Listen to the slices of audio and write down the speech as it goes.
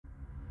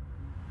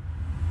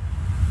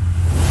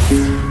Hello,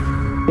 please.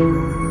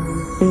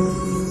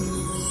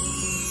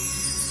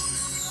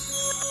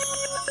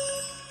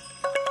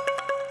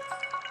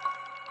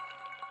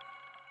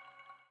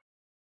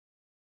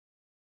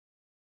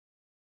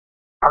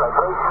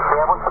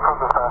 Yeah, what's the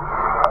problem, sir?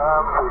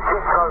 We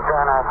just drove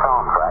down our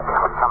farm track.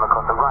 We come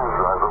across a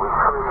Range Rover with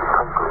 3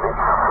 people in it.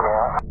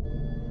 Yeah.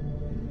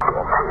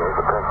 Yeah, tears,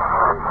 but they're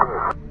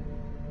dead.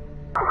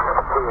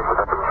 Tears, but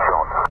they've been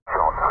shot.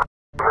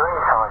 Is there any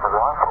signs of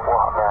life or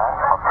what? Yeah.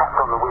 I've tapped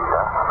on the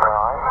window.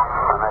 Right.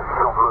 And they've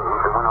not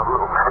moved, and when I've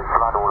looked, there's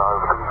blood all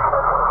over them.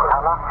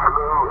 Colour?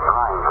 Blue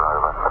Range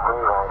Rover. The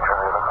blue Range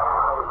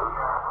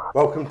Rover.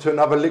 Welcome to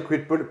another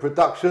Liquid Bullet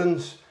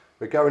Productions.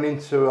 We're going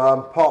into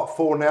part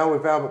 4 now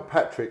with Albert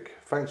Patrick.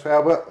 Thanks,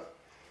 Albert.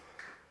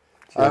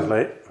 Cheers,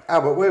 mate.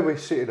 Albert, where we're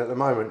sitting at the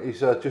moment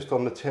is just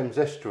on the Thames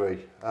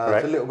estuary.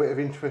 It's a little bit of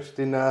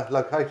interesting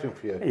location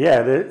for you.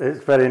 Yeah,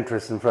 it's very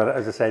interesting. For,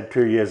 as I said,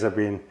 2 years I've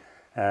been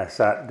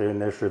sat doing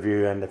this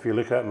review, and if you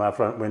look out my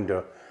front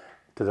window,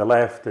 to the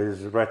left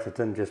is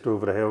Rettendon, just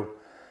over the hill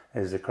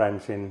is the crime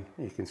scene.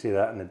 You can see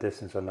that in the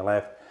distance on the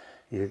left.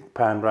 You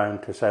pan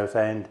round to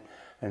Southend,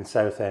 and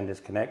Southend is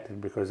connected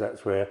because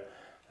that's where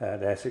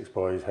the Essex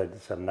boys had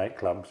some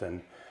nightclubs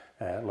and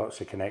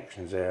lots of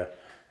connections there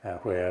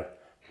where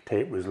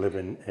Tate was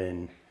living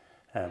in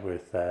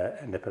with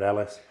Nipper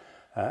Ellis.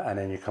 And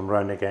then you come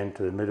round again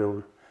to the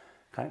middle,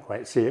 can't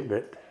quite see it,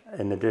 but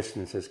in the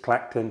distance is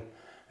Clacton,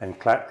 and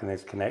Clacton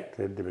is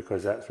connected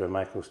because that's where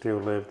Michael Steele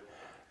lived.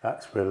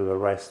 That's where they were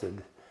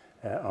arrested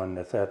on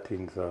the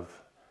 13th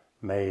of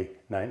May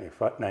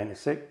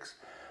 96.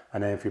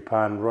 And then if you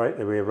pan right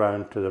the way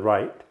around to the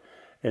right,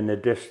 in the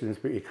distance,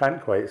 but you can't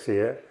quite see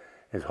it,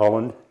 is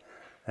Holland,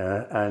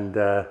 and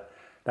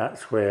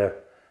that's where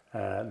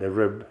the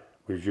rib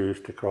was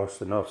used to cross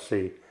the North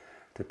Sea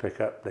to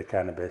pick up the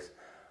cannabis,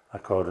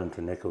 according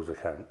to Nichols'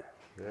 account.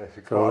 Yeah, it's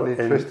so quite an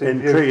interesting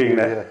intriguing view,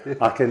 that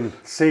I can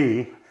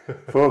see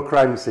 4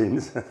 crime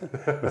scenes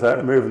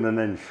without moving an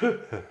inch.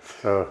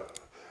 So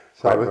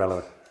quite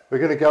relevant. We're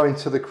going to go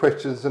into the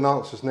questions and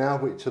answers now,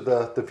 which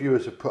the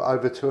viewers have put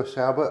over to us,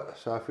 Albert.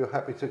 So if you're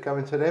happy to go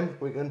into them,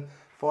 we can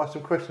fire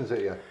some questions at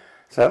you.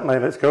 Certainly,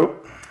 let's go.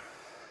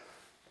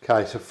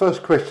 Okay, so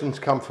first questions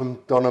come from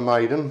Donna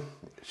Maiden.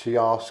 She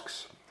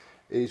asks,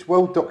 it is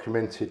well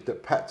documented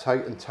that Pat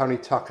Tate and Tony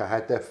Tucker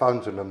had their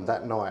phones on them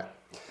that night.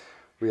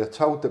 We are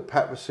told that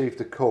Pat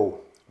received a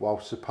call while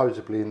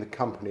supposedly in the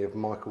company of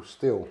Michael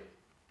Steele.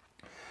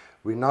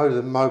 We know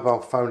the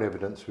mobile phone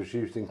evidence was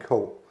used in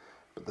court,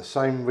 but the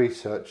same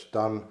research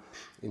done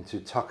into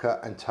Tucker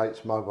and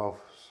Tate's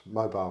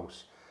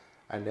mobiles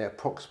and their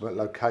approximate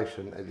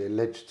location at the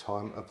alleged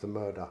time of the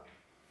murder.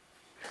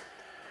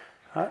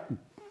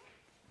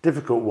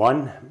 Difficult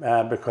one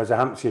because I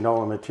haven't seen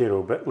all the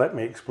material, but let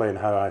me explain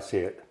how I see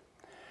it.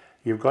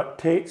 You've got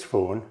Tate's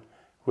phone,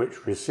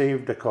 which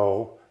received a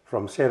call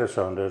from Sarah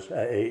Saunders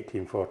at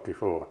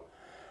 1844,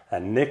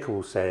 and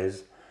Nichols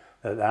says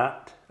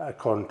that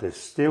according to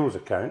Steele's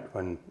account,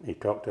 when he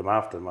talked to him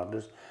after the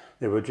murders,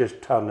 they were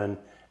just turning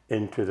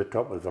into the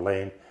top of the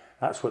lane.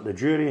 That's what the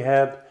jury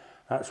heard,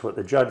 that's what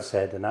the judge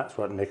said, and that's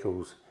what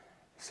Nichols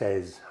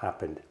says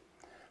happened.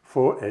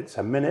 It's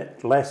a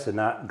minute, less than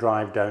that,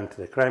 drive down to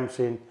the crime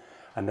scene,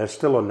 and they're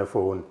still on the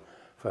phone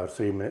for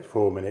 3 minutes,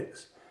 4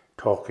 minutes,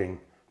 talking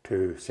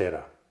to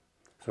Sarah.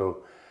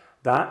 So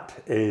that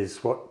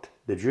is what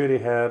the jury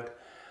heard.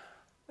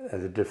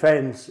 The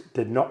defence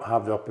did not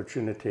have the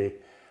opportunity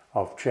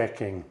of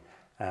checking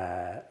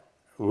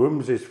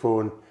Woombs's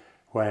phone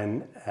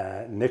when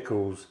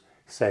Nichols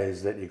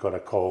says that he got a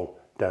call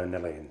down the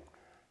lane.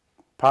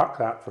 Park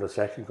that for a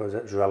second because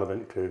it's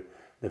relevant to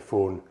the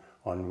phone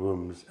on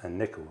Woombs and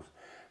Nichols.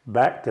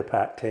 Back to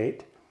Pat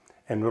Tate.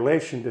 In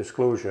relation to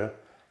disclosure,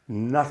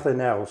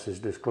 nothing else is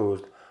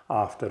disclosed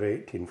after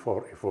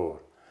 1844.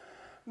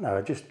 Now,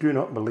 I just do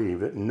not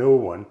believe that no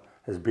one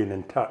has been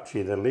in touch,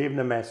 either leaving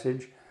a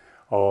message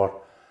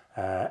or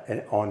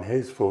on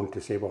his phone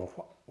to say,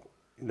 well,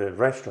 the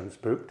restaurant's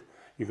booked,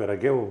 you've got a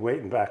girl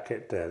waiting back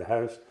at the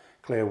house,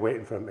 Claire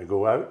waiting for him to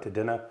go out to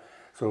dinner.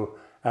 So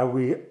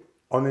we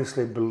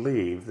honestly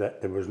believe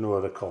that there was no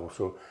other call.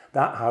 So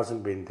that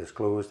hasn't been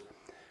disclosed.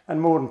 And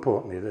more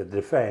importantly, the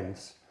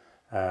defence,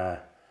 so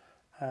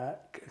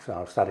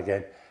I'll start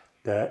again,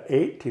 the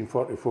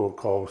 1844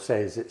 call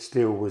says that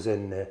Steele was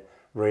in the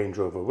Range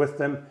Rover with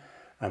them,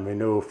 and we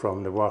know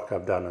from the work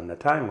I've done on the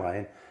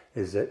timeline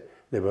is that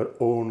they were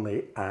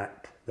only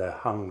at the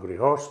Hungry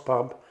Horse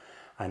pub.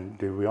 And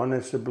do we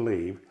honestly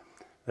believe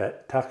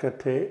that Tucker,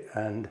 Tate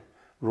and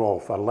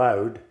Rolfe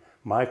allowed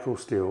Michael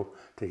Steele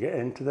to get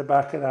into the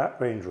back of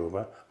that Range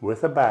Rover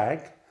with a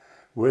bag,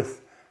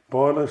 with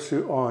boiler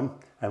suit on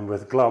and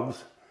with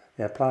gloves,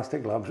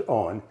 plastic gloves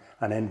on,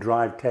 and then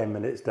drive 10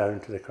 minutes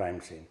down to the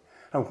crime scene?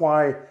 And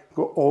why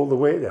go all the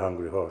way to the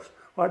Hungry Horse?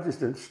 Why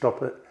just didn't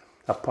stop at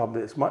a pub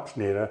that's much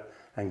nearer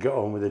and get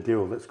on with the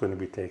deal that's going to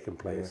be taking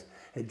place?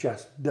 Yeah. It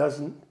just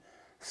doesn't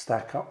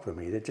stack up for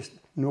me. There's just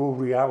no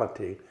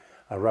reality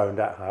around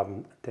that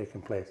having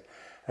taken place.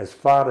 As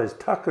far as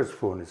Tucker's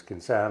phone is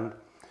concerned,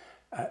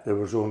 there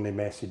was only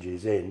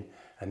messages in,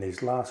 and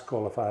his last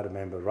call, if I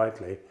remember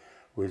rightly,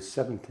 was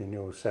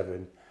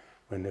 1707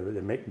 when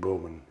the Mick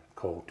Bowman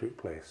call took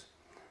place.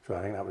 So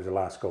I think that was the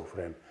last call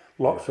for him.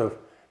 Lots of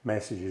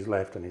messages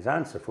left on his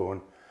answer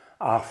phone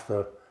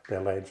after the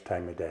alleged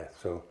time of death.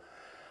 So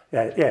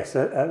yes,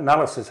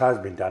 analysis has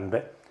been done,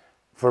 but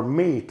for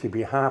me to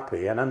be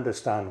happy and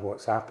understand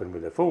what's happened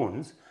with the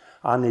phones,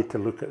 I need to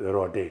look at the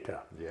raw data.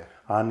 Yeah.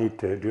 I need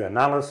to do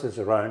analysis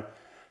around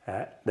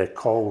the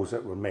calls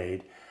that were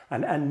made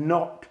and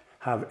not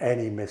have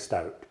any missed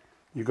out.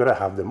 You've got to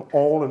have them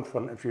all in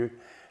front of you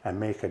and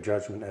make a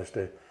judgment as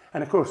to,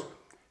 and of course,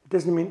 it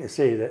doesn't mean to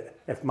say that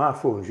if my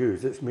phone's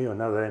used, it's me on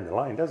the other end of the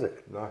line, does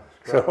it? No,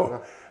 it's great,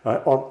 so,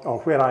 or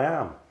where I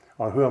am,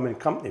 or who I'm in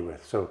company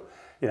with. So,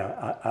 you know,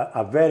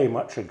 a very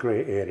much a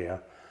grey area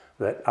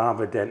that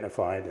I've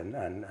identified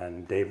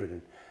and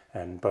David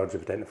and Birds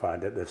have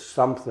identified that there's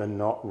something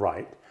not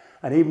right.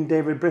 And even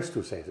David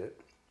Bristol says it.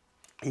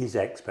 He's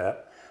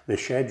expert. The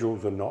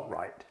schedules are not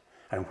right.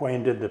 And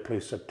when did the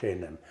police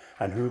obtain them?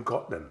 And who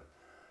got them?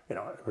 You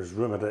know, it was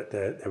rumoured that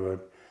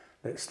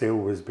that steel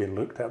was being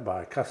looked at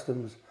by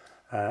customs,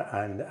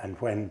 and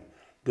when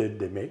did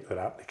they make their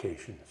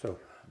application? So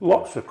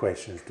lots of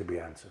questions to be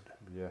answered.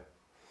 Yeah.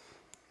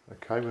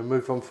 Okay, we'll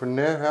move on from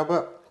there. How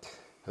about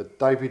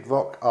David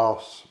Rock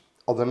asks,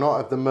 on the night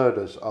of the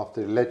murders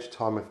after the alleged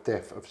time of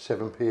death of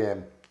 7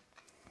 p.m,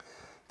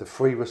 the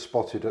three were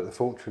spotted at the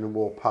Fortune and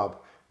War pub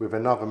with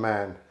another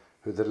man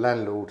who the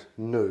landlord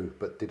knew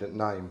but didn't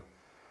name.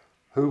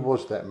 Who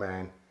was that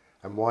man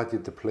and why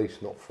did the police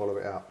not follow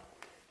it up?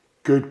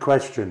 Good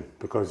question,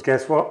 because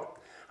guess what?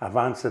 I've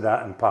answered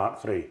that in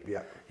part 3.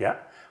 Yeah. Yeah.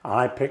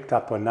 I picked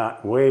up on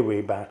that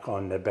way back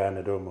on the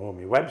Bernardo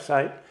Mahomey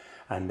website,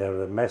 and there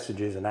are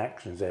messages and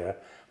actions there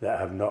that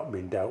have not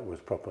been dealt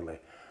with properly.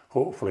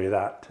 Hopefully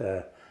that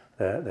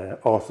the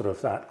author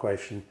of that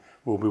question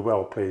will be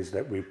well pleased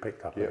that we've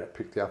picked up on it.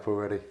 Picked it up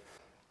already.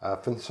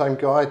 From the same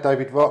guy,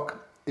 David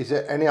Rock, is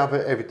there any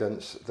other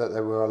evidence that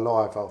they were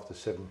alive after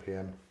 7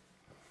 p.m?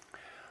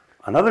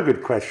 Another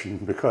good question,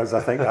 because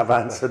I think I've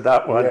answered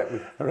that one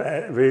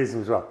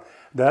reasons well.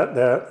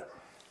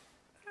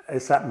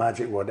 It's that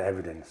magic word,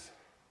 evidence.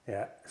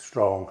 Yeah,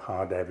 strong,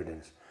 hard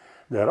evidence.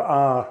 There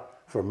are,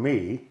 for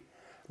me,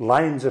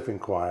 lines of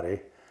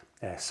inquiry,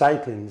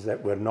 sightings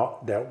that were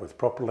not dealt with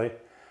properly,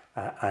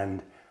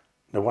 and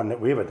the one that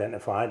we've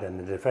identified, and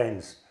the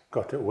defence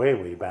got it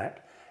way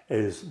back,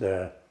 is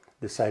the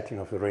sighting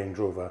of the Range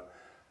Rover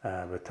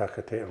with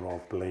Tucker, Tate and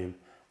Rolf Baleem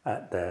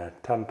at the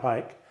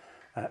Turnpike.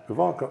 We've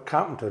all got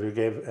Carpenter, who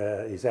gave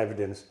his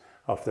evidence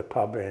of the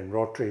pub in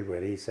Rotary,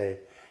 where he said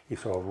he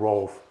saw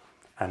Rolf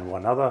and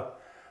one other,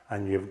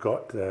 and you've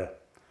got the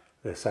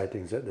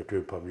sightings at the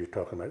two pubs you're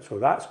talking about. So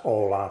that's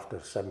all after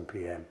 7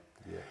 p.m.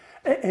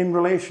 Yeah. In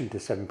relation to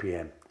 7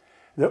 p.m,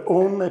 the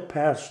only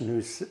person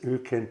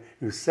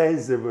who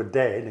says they were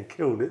dead and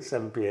killed at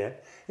 7 p.m.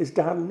 is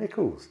Darren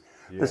Nichols.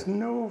 Yeah. There's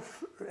no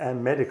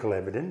medical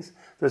evidence,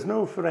 there's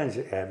no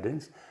forensic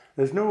evidence,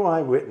 there's no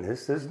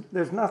eyewitness,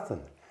 there's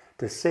nothing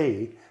to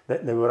say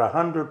that they were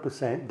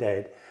 100%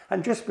 dead.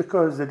 And just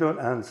because they don't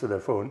answer the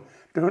phone,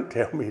 don't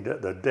tell me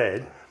that they're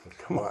dead.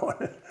 Come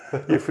on.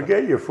 You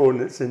forget your phone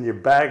that's in your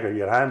bag or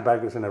your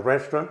handbag that's in a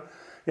restaurant.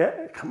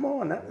 Yeah, come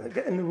on,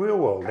 get in the real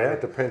world. Yeah,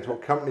 it depends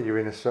what company you're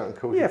in. A certain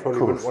call you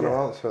probably wouldn't want to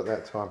answer at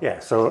that time. Yeah,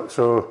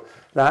 so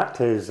that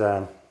is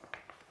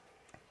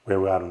where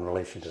we are in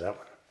relation to that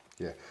one.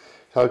 Yeah.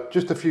 So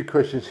just a few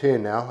questions here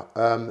now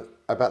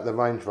about the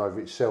Range Rover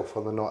itself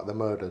on the night of the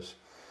murders.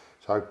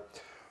 So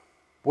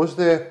was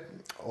there,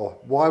 or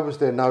why was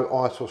there no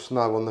ice or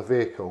snow on the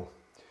vehicle?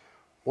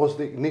 Was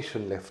the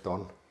ignition left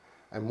on?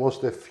 And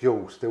was there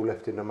fuel still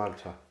left in the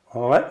motor?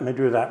 Well, let me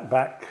do that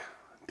back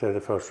to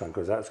the first one,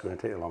 because that's going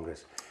to take the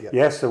longest. Yep.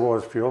 Yes, there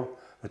was fuel.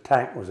 The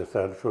tank was a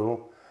third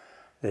full.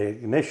 The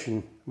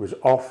ignition was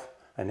off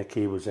and the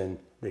key was in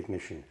the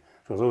ignition.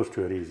 So those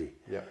two are easy.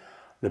 Yep.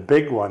 The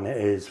big one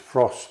is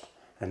frost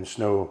and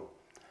snow.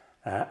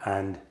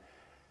 And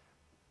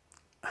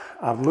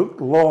I've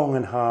looked long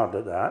and hard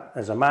at that.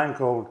 There's a man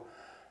called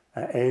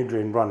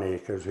Adrian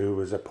Runacres, who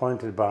was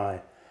appointed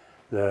by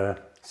the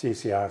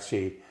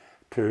CCRC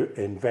to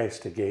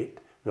investigate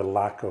the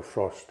lack of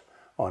frost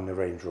on the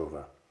Range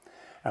Rover.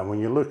 And when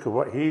you look at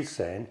what he's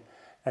saying,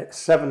 at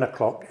 7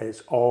 o'clock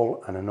it's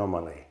all an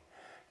anomaly.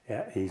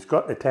 Yeah, he's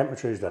got the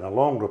temperatures, done a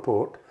long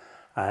report,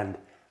 and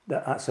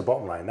that's the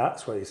bottom line.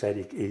 That's what he said.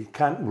 He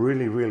can't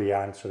really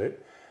answer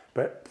it,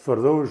 but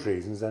for those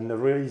reasons, and the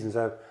reasons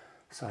are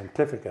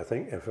scientific, I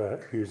think, if I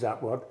use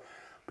that word,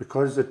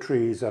 because the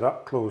trees are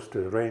up close to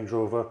the Range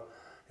Rover,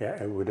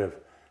 yeah, it would have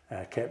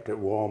kept it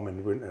warm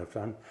and wouldn't have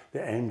done.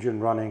 The engine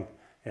running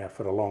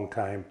for a long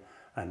time,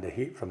 and the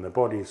heat from the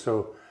body.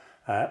 So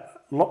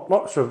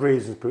lots of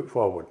reasons put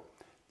forward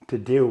to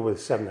deal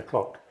with 7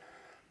 o'clock.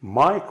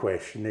 My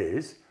question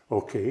is,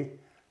 okay,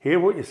 hear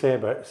what you say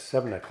about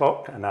 7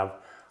 o'clock, and I've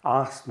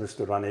asked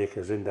Mr.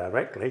 Runacres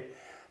indirectly,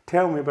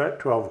 tell me about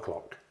 12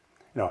 o'clock.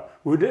 You know,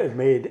 would it have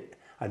made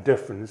a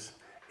difference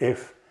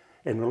if,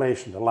 in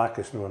relation to lack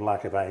of snow and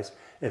lack of ice,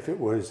 if it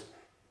was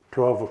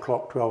 12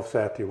 o'clock,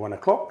 12:30, 1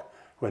 o'clock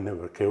when they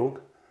were killed,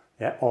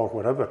 yeah, or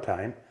whatever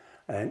time,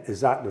 and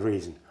is that the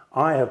reason?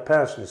 I have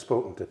personally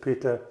spoken to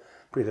Peter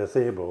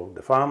Theobald,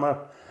 the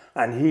farmer,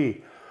 and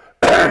he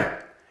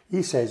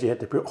he says he had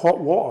to put hot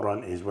water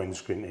on his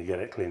windscreen to get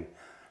it clean.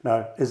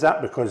 Now, is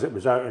that because it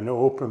was out in the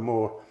open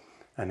more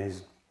and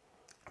his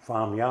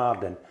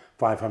farmyard and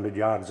 500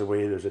 yards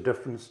away there's a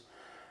difference?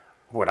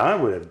 What I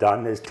would have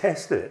done is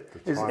tested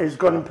it. Is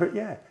gone and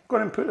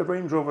put the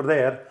Range Rover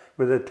there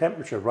with the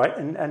temperature right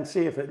and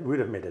see if it would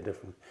have made a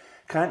difference.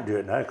 Can't do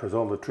it now because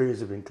all the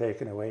trees have been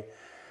taken away.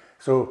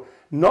 So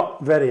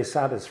not very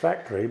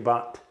satisfactory,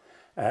 but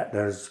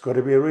there's got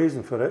to be a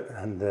reason for it,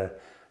 and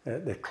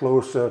the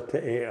closer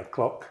to 8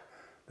 o'clock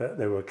that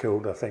they were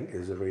killed, I think,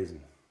 is the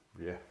reason.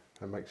 Yeah,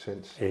 that makes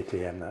sense. 8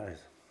 AM, that is.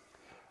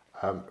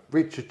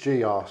 Richard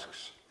G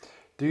asks,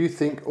 do you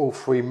think all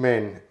three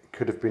men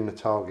could have been the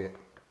target?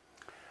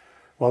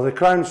 Well, the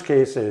Crown's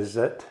case is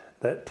that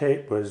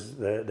Tate was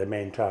the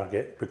main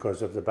target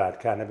because of the bad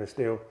cannabis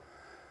deal.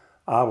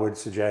 I would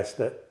suggest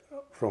that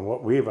from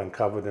what we've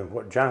uncovered and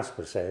what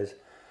Jasper says,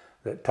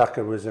 that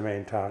Tucker was the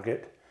main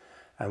target.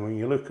 And when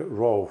you look at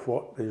Rolf,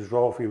 what is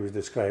Rolf? He was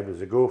described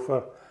as a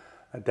gopher,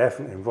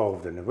 definitely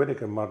involved in the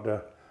Whittaker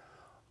murder.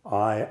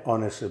 I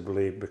honestly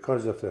believe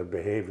because of their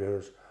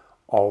behaviours,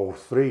 all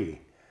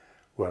three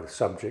were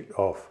subject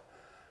of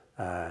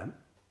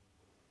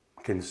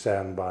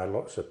concern by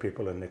lots of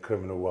people in the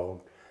criminal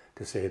world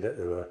to say that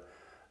they were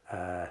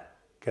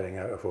getting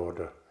out of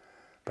order.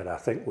 But I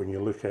think when you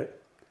look at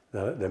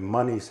the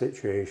money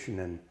situation,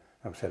 and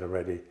I've said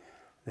already,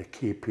 the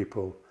key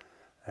people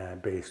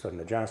based on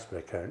the Jasper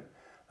account,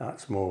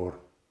 that's more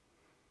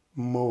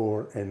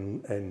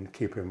in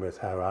keeping with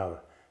how I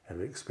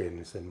have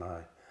experienced in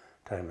my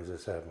time as a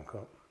servant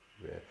cop.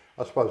 Yeah,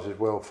 I suppose as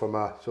well from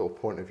a sort of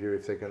point of view,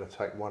 if they're going to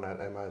take one out,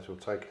 they may as well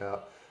take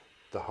out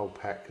the whole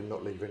pack and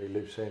not leave any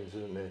loose ends,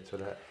 isn't there, to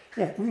that?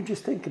 Yeah, you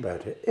just think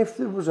about it. If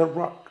there was a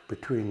ruck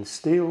between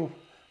Steele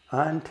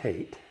and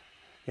Tate,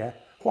 yeah,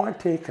 why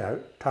take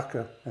out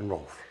Tucker and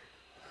Rolf?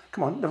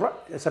 Come on,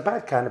 it's a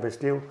bad cannabis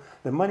deal.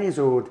 The money's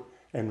owed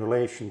in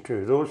relation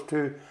to those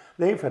two.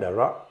 They've had a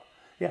ruck.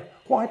 Yeah,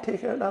 why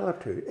take out the other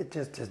two? It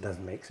just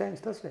doesn't make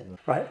sense, does it?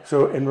 Right,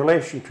 so in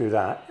relation to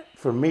that,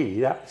 for me,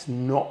 that's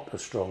not a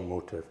strong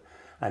motive.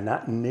 And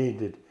that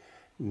needed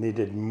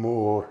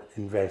more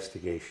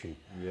investigation.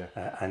 Yeah.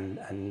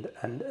 And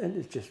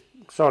it's just,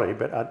 sorry,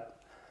 but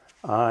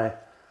I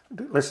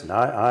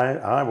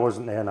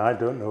wasn't there and I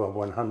don't know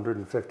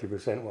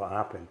 150% what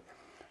happened,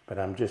 but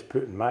I'm just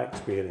putting my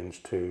experience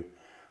to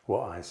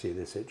what I see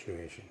the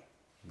situation.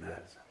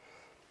 Yes.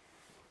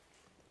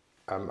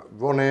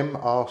 Ron M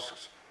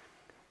asks,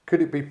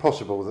 could it be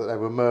possible that they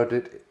were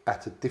murdered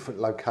at a different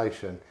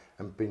location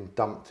and been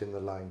dumped in the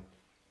lane?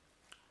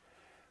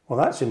 Well,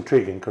 that's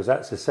intriguing because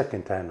that's the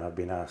second time I've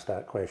been asked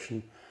that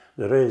question.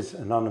 There is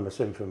anonymous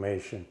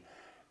information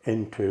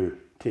into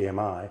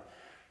TMI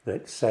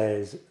that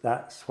says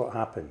that's what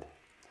happened.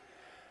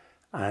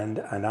 And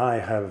I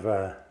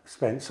have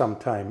spent some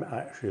time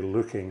actually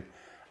looking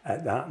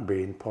at that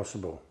being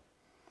possible.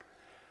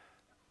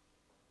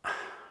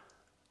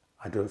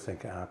 I don't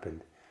think it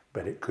happened,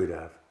 but it could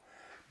have.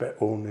 But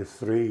only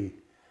 3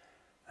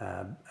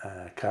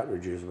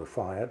 cartridges were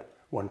fired,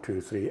 1,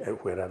 2, 3,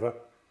 out wherever.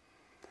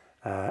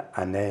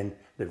 And then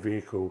the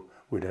vehicle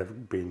would have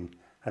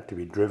had to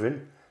be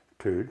driven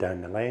down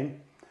the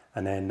lane,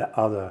 and then the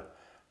other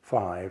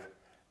 5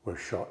 were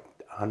shot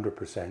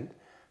 100%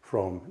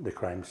 from the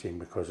crime scene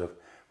because of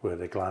where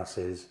the glass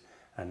is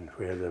and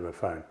where they were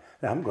found.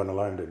 They haven't gone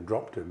around and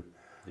dropped them.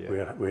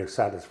 Yeah. We're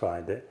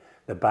satisfied that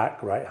the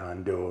back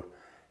right-hand door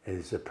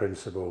is the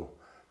principal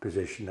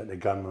position that the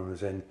gunman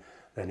was in.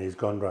 Then he's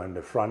gone round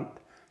the front,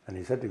 and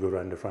he's had to go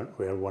round the front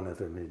where one of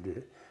them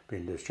had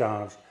been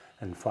discharged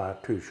and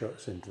fired 2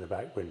 shots into the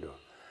back window.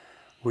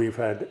 We've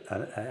had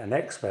an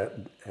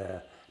expert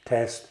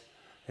test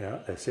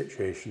the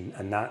situation,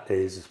 and that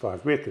is, as far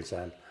as we're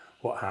concerned,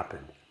 what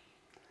happened.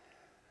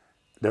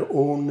 The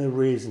only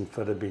reason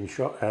for them being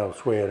shot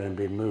elsewhere and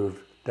being moved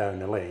down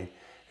the lane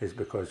is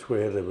because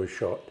where they were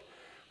shot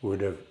would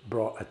have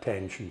brought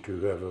attention to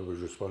whoever was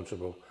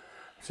responsible.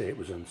 Say it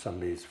was on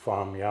somebody's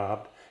farmyard,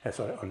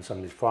 on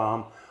somebody's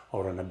farm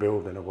or in a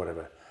building or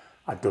whatever.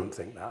 I don't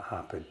think that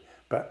happened,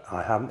 but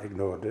I haven't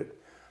ignored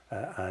it,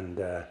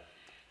 and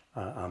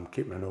I'm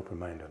keeping an open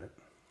mind on it.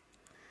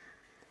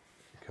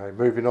 Okay,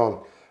 moving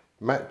on.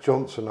 Matt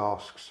Johnson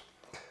asks,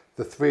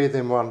 the 3 of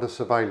them were under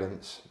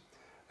surveillance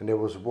and there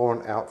was a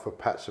warrant out for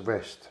Pat's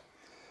arrest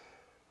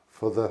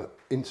for the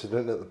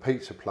incident at the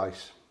pizza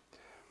place.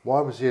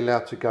 Why was he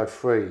allowed to go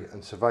free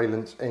and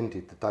surveillance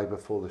ended the day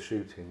before the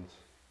shootings?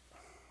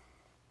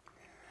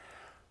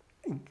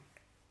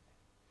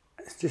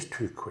 It's just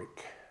too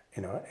quick.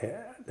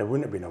 There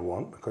wouldn't have been a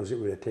warrant because it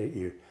would have taken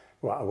you,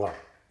 well,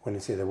 when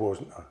you say there was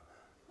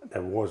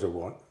a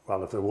warrant,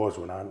 well, if there was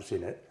one, I haven't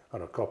seen it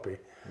or a copy.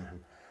 Mm-hmm.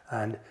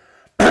 And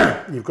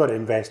you've got to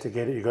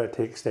investigate it, you've got to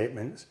take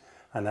statements,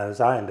 and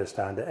as I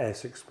understand it,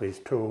 Essex police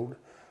told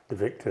the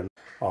victim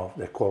of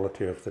the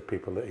quality of the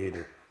people that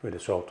had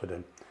assaulted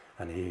him.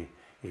 and he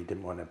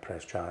didn't want to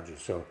press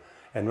charges. So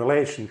in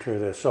relation to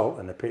the assault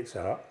in the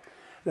Pizza Hut,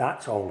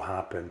 that's all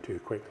happened too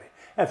quickly.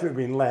 If it had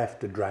been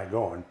left to drag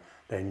on,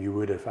 then you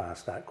would have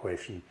asked that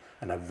question,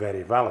 and a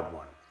very valid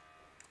one.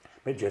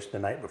 But just the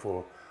night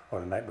before, or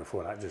the night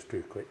before that, just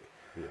too quick.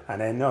 Yeah.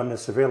 And then on the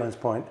surveillance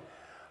point,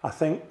 I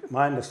think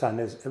my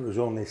understanding is it was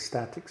only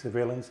static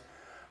surveillance,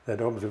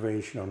 that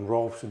observation on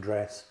Rolf's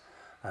address,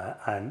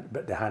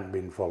 but they hadn't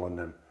been following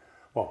them.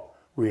 Well,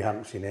 we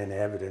haven't seen any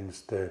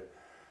evidence to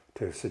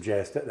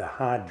suggest that they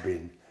had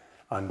been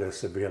under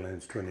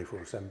surveillance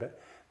 24/7, but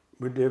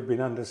would they have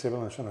been under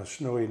surveillance on a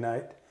snowy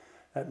night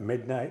at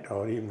midnight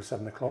or even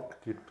 7 o'clock?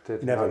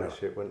 They'd Never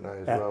notice know. it, wouldn't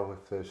they, as well,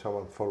 if there's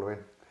someone following?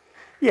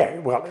 Yeah,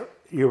 well,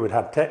 you would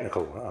have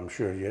technical, I'm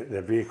sure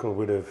the vehicle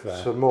would have...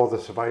 So more the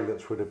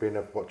surveillance would have been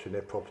of watching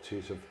their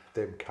properties, of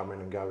them coming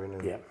and going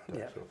and that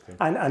sort of thing.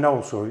 And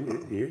also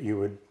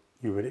you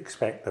would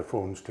expect the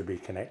phones to be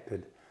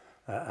connected,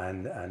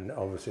 and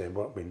obviously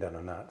what been done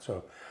on that.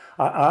 So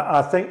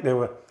I think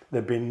their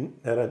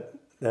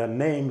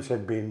names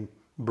had been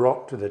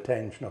brought to the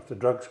attention of the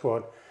drug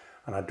squad,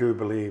 and I do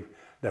believe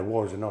there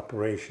was an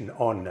operation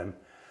on them,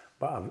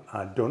 but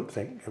I don't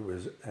think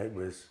it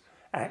was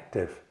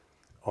active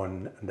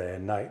on the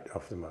night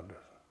of the murders.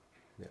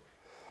 Yeah.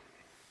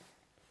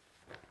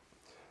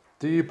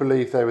 Do you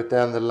believe they were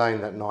down the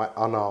lane that night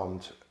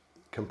unarmed,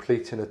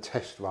 completing a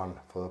test run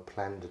for a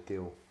planned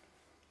deal?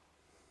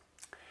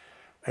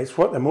 It's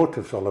what the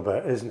motive's all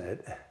about, isn't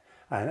it?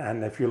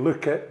 And if you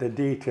look at the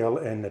detail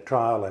in the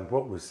trial and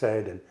what was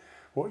said and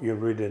what you're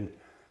reading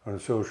on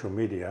social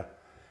media,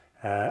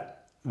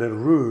 the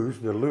ruse,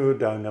 the lure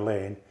down the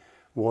lane,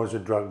 was a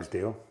drugs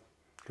deal,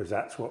 because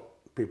that's what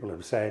people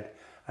have said,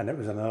 and it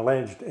was an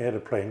alleged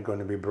aeroplane going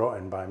to be brought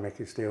in by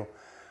Mickey Steele.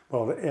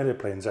 Well, the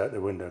aeroplane's out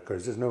the window,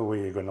 because there's no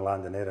way you're going to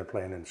land an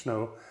aeroplane in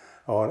snow,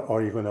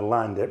 or you're going to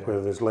land it where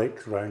there's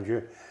lakes around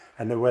you,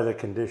 and the weather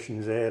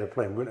conditions, the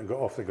aeroplane wouldn't have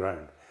got off the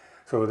ground.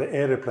 So the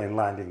aeroplane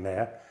landing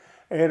there,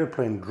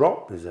 aeroplane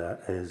drop is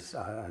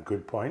a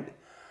good point,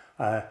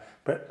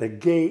 but the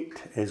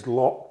gate is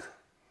locked,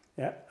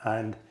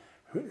 and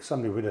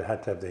somebody would have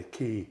had to have the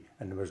key,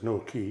 and there was no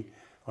key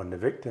on the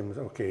victims.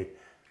 Okay,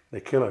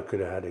 the killer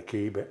could have had a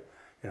key, but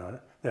you know,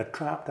 they're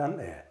trapped, aren't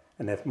they?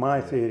 And if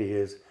my theory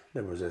is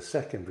there was a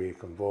second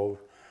vehicle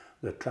involved,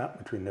 they're trapped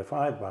between the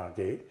 5-bar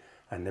gate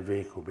and the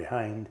vehicle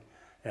behind,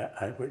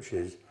 which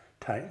is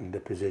tightened the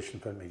position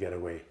for them to get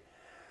away.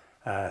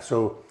 I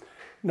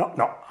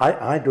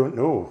don't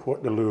know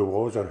what the lure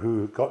was or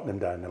who got them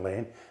down the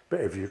lane,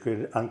 but if you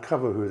could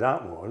uncover who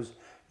that was,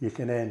 you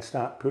can then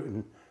start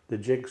putting the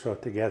jigsaw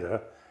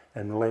together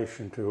in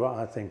relation to what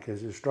I think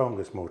is the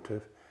strongest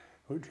motive,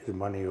 which is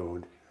money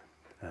owed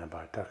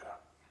by Tucker.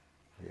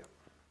 Yeah.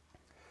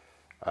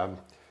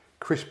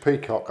 Chris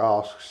Peacock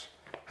asks,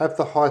 have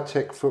the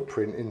high-tech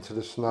footprint into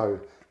the snow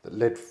that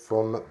led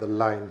from the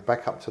lane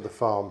back up to the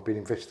farm been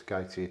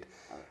investigated,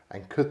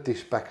 and could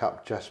this back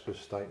up Jasper's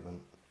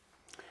statement?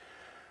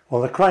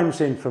 Well, the crime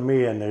scene for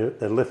me and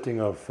the lifting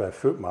of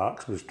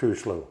footmarks was too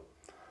slow.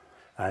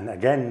 And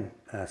again,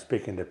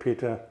 speaking to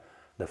Peter,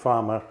 the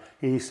farmer,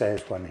 he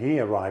says when he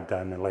arrived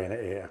down the lane at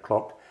 8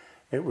 o'clock,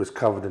 it was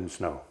covered in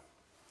snow.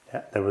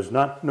 Yeah, there was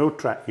no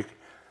track.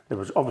 There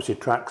was obviously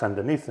tracks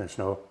underneath the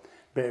snow,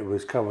 but it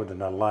was covered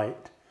in a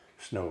light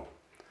snow.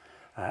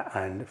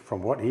 And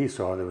from what he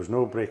saw, there was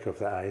no break of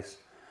the ice.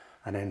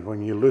 And then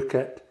when you look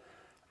at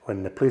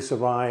when the police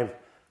arrive,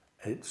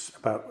 it's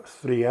about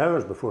 3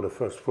 hours before the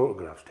first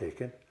photograph's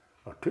taken.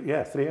 Or 3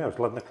 hours,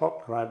 11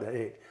 o'clock, arrived at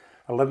 8.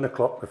 11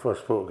 o'clock the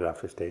first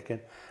photograph is taken,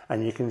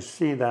 and you can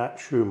see that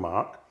shoe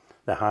mark,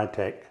 the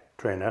high-tech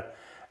trainer,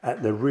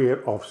 at the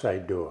rear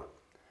offside door.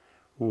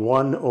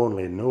 One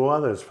only, no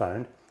others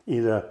found,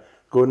 either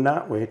going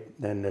that way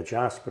in the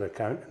Jasper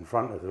account in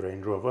front of the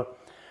Range Rover,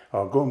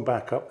 or going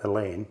back up the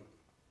lane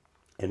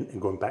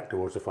and going back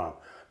towards the farm.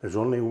 There's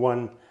only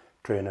one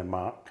trainer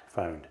mark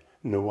found,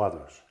 no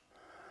others.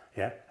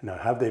 Yeah. Now,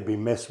 have they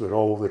been missed with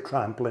all the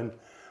trampling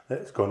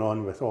that's gone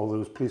on with all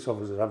those police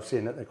officers I've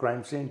seen at the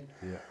crime scene?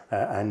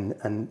 Yeah.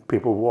 And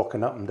people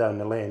walking up and down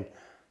the lane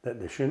that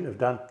they shouldn't have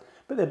done.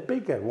 But the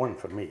bigger one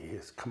for me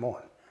is, come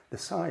on, the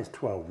size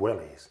 12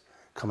 wellies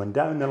coming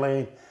down the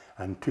lane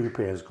and 2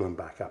 pairs going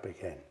back up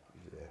again.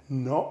 Yeah.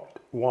 Not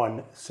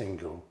one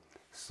single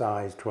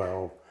size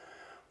 12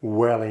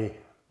 welly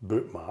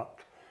boot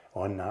mark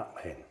on that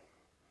lane.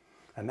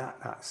 And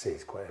that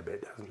says quite a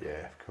bit, doesn't it?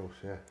 Yeah, of course,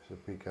 yeah. It's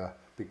a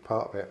big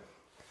part of it.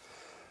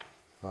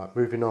 Right,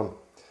 moving on.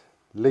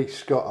 Lee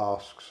Scott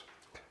asks,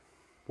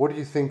 what do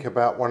you think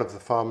about one of the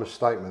farmer's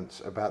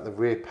statements about the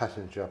rear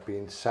passenger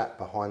being sat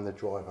behind the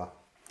driver?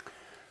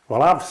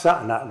 Well, I've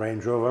sat in that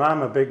Range Rover.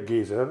 I'm a big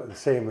geezer, the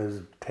same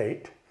as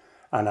Tate.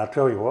 And I'll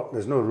tell you what,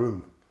 there's no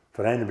room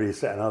for anybody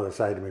sitting on the other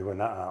side of me when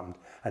that happened.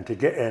 And to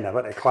get in, I've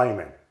had to climb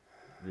in.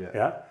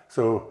 Yeah.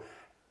 So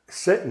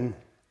sitting,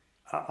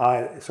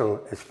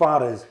 so as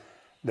far as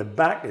the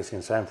back is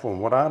concerned, from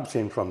what I've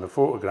seen from the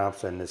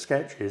photographs and the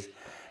sketches,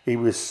 he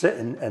was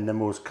sitting in the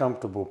most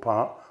comfortable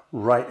part,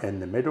 right in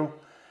the middle,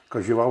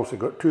 because you've also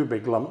got 2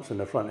 big lumps in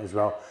the front as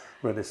well,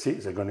 where the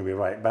seats are going to be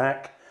right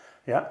back.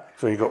 Yeah,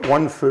 so you've got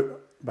 1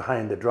 foot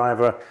behind the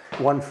driver,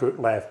 1 foot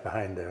left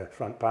behind the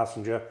front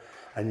passenger,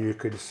 and you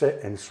could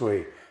sit and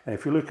sway. And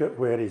if you look at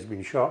where he's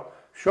been shot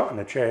in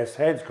the chest,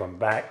 head's gone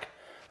back,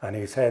 and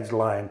his head's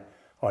lying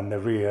on the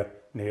rear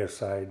near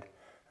side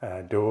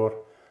door,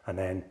 and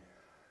then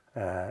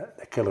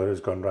the killer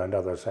has gone round the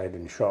other side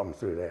and shot him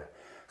through there.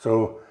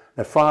 So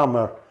the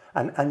farmer,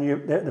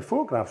 the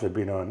photographs have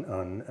been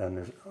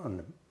on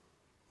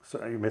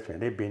so you with me,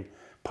 they've been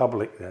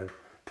public. They're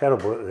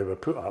terrible that they were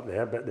put up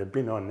there, but they've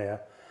been on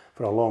there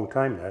for a long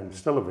time now and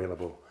still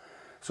available.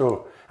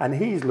 So, and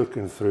he's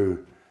looking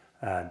through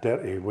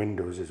dirty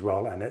windows as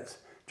well, and it's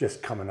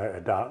just coming out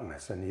of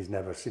darkness, and he's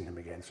never seen him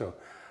again. So,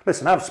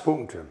 listen, I've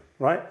spoken to him,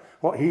 right?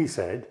 What he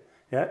said,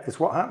 yeah, is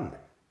what happened.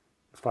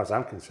 As far as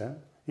I'm concerned,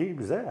 he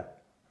was there,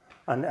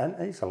 and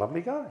he's a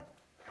lovely guy,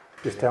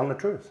 just telling the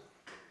truth.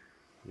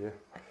 Yeah.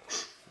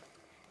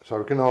 So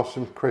we're going to ask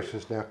some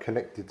questions now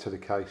connected to the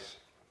case.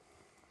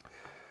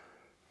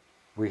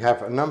 We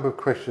have a number of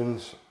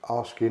questions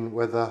asking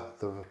whether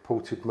the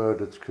reported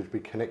murders could be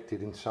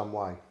connected in some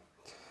way.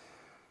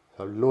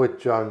 So Lloyd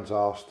Jones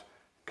asked,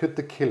 could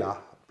the killer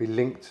be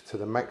linked to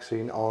the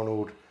Maxine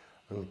Arnold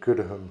and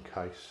Goodham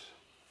case?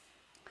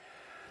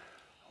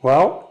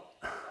 Well,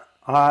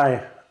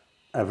 I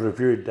have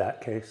reviewed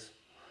that case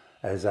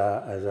as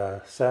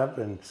a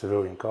serving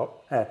civilian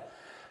cop,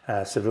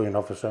 civilian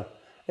officer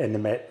in the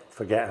Met,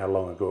 forgetting how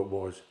long ago it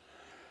was.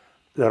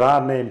 There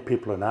are named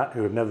people in that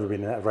who have never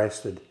been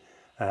arrested,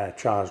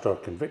 charged or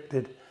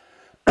convicted.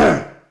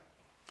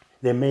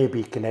 They may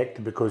be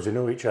connected because they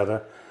know each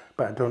other,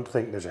 but I don't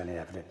think there's any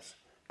evidence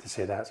to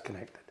say that's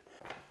connected.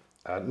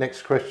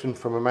 Next question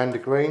from Amanda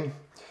Green.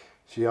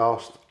 She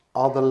asked,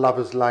 are the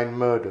Lovers Lane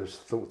murders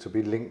thought to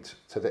be linked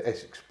to the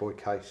Essex boy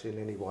case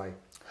in any way?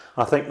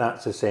 I think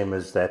that's the same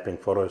as the Epping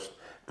Forest,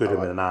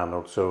 Goodham and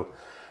Arnold, so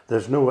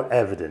there's no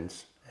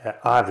evidence.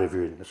 I've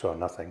reviewed and saw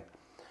nothing,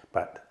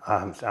 but I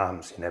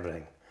haven't seen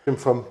everything. And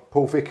from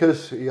Paul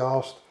Vickers, he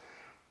asked,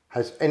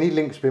 has any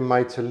links been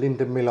made to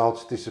Linda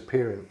Millard's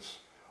disappearance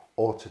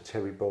or to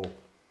Terry Ball?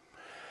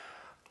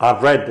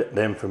 I've read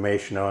the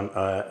information on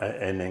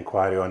in the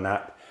inquiry on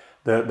that.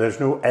 There's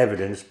no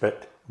evidence,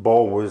 but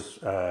Ball was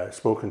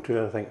spoken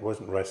to, I think,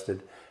 wasn't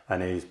arrested,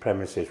 and his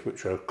premises,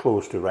 which are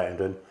close to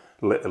Rettendon,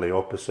 literally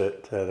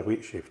opposite the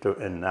wheat shift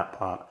in that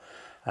part,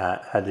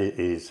 had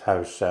his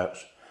house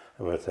searched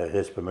with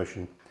his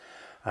permission.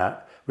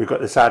 We've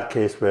got the sad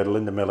case where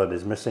Linda Millard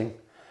is missing,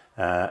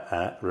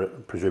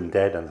 presumed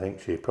dead. I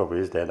think she probably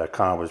is dead. A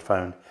car was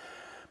found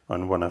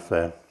on one of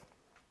the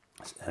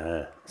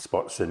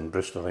spots in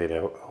Bristol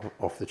area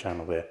off the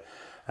channel there,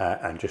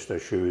 and just her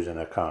shoes in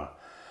her car.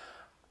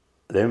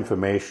 The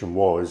information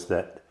was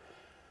that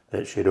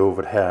she'd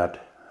overheard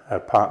her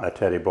partner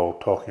Terry Ball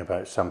talking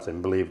about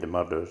something, believed the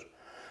murders,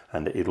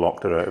 and that he'd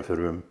locked her out of the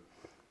room.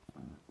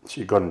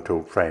 She'd gone and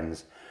told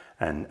friends,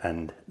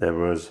 and there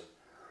was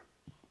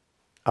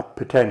a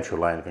potential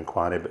line of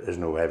inquiry, but there's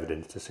no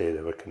evidence to say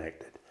they were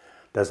connected.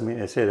 Doesn't mean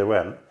to say they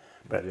weren't,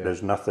 but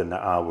there's nothing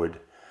that I would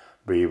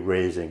be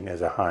raising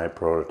as a high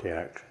priority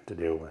action to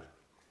deal with.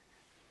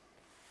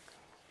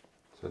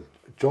 So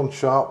John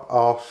Sharp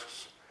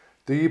asks,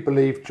 do you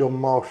believe John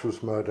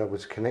Marshall's murder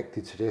was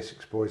connected to the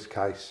Essex boys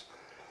case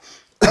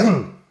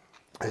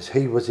as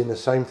he was in the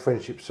same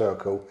friendship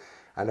circle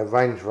and a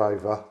Range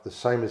Rover, the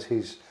same as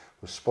his,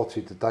 was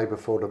spotted the day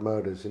before the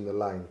murders in the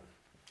lane?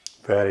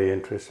 Very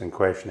interesting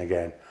question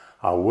again.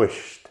 I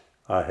wished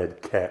I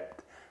had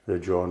kept the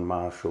John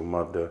Marshall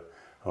murder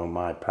on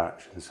my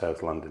patch in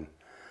South London,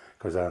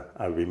 because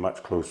I would be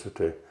much closer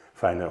to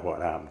find out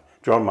what happened.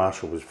 John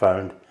Marshall was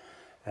found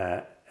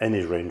in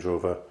his Range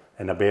Rover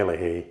in a bale of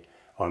hay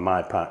on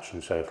my patch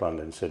in South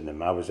London,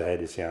 Sydenham. I was the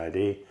head of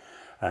CID,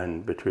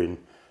 and between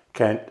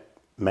Kent,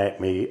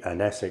 me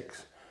and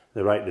Essex,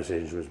 the right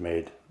decision was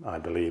made, I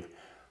believe,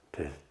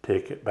 to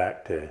take it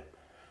back to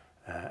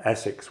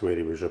Essex, where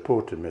he was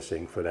reported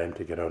missing, for them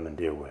to get on and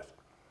deal with.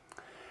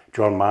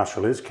 John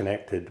Marshall is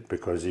connected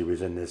because he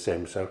was in the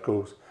same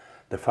circles.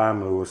 The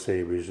family will say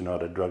he was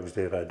not a drugs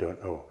dealer, I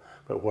don't know.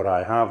 But what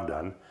I have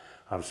done,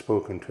 I've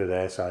spoken to the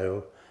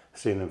SIO,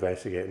 Senior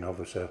Investigating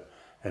Officer,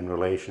 in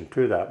relation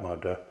to that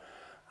murder,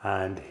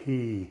 and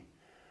he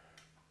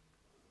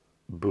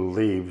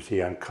believes he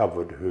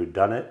uncovered who'd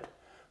done it,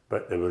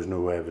 but there was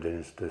no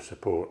evidence to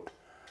support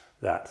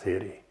that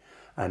theory.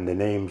 And the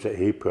names that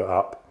he put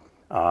up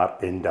are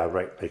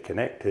indirectly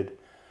connected,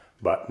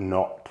 but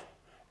not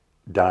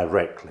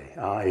directly,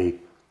 i.e.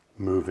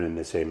 moving in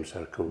the same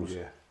circles,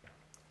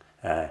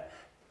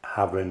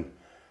 having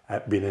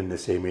been in the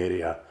same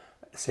area,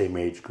 same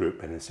age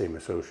group and the same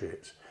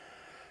associates.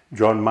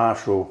 John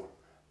Marshall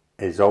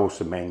is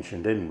also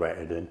mentioned in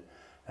Rettendon,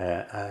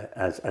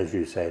 as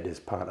you said, as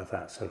part of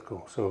that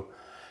circle. So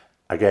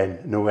again,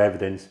 no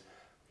evidence,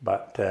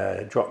 but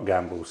Jock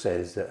Gamble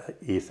says that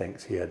he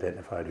thinks he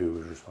identified who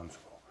was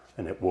responsible,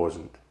 and it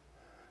wasn't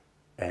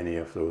any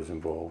of those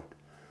involved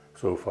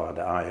so far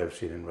that I have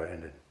seen in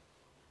Rettendon.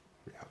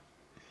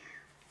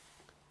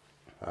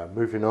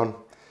 Moving on,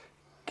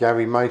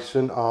 Gary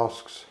Mason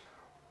asks,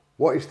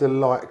 What is the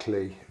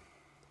likelihood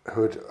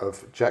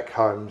of Jack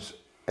Holmes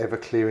ever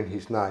clearing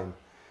his name?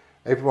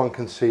 Everyone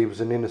can see he was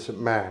an innocent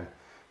man,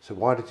 so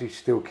why did he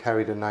still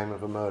carry the name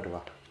of a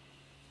murderer?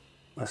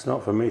 That's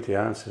not for me to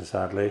answer,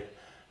 sadly.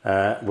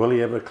 Will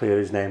he ever clear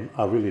his name?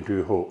 I really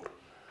do hope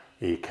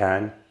he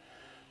can.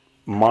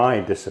 My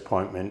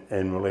disappointment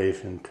in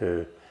relation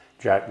to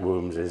Jack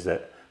Williams is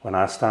that when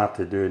I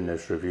started doing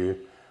this review,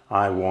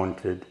 I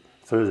wanted,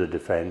 through the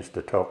defence,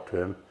 to talk to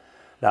him.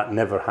 That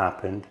never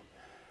happened.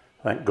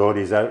 Thank God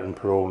he's out on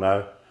parole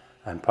now,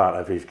 and part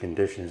of his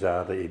conditions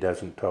are that he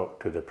doesn't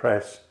talk to the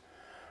press,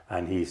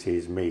 and he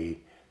sees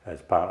me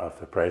as part of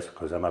the press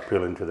because I'm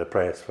appealing to the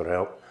press for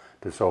help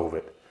to solve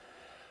it.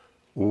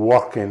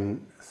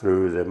 Working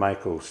through the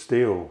Michael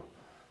Steele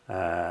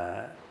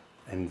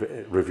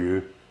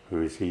review,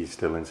 he's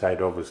still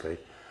inside obviously,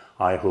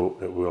 I hope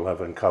that we'll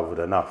have uncovered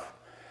enough,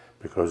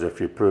 because if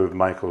you prove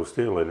Michael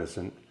Steele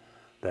innocent,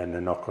 then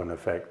the knock-on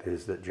effect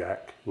is that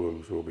Jack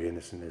Williams will be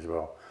innocent as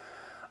well.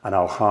 And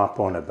I'll harp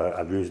on about,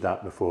 I've used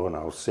that before and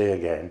I'll say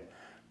again,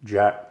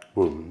 Jack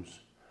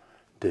Williams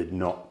did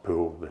not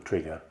pull the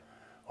trigger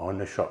on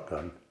the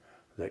shotgun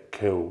that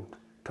killed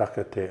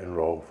Tucker, Tate and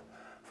Rolfe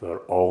for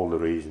all the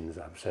reasons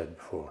I've said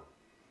before.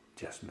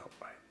 Just not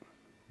right.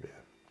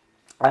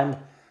 Yeah. And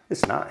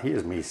listen,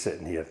 here's me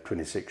sitting here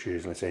 26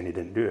 years and saying he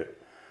didn't do it.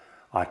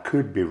 I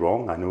could be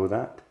wrong, I know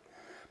that,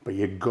 but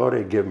you've got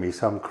to give me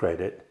some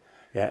credit,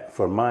 yeah,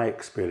 for my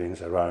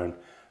experience around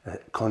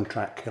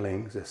contract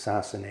killings,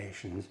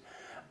 assassinations,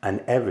 and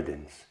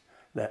evidence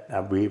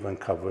that we've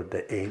uncovered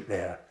that ain't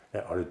there,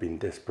 that has been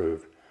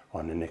disproved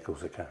on the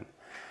Nichols account.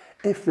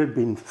 If there'd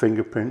been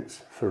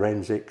fingerprints,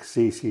 forensic,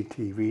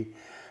 CCTV,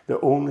 the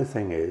only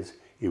thing is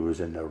he was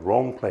in the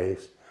wrong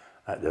place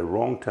at the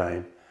wrong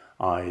time,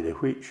 i.e. the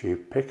wheat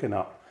sheaf picking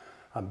up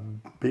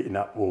and beating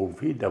up old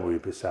VW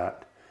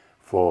Passat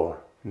for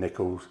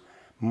Nichols,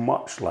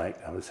 much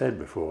like I've said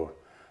before,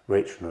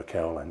 Rachel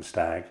Raquel and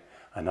Stagg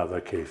and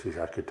other cases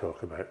I could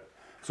talk about.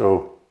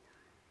 So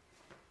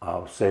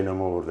I'll say no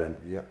more then.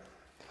 Yep.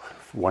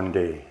 One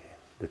day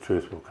the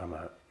truth will come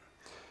out.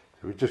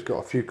 So we've just got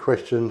a few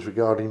questions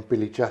regarding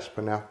Billy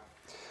Jasper now.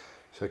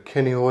 So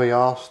Kenny Hoy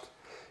asked,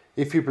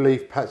 if you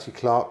believe Patsy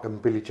Clark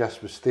and Billy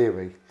Jasper's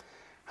theory,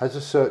 has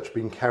a search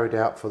been carried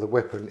out for the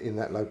weapon in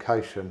that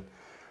location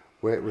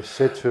where it was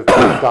said to have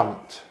been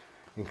dumped,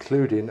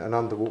 including an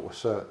underwater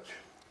search?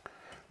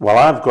 Well,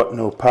 I've got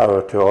no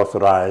power to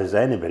authorise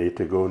anybody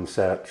to go and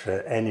search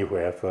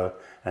anywhere for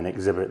an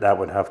exhibit. That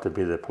would have to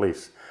be the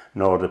police,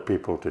 nor the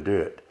people to do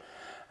it.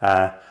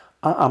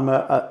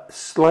 I'm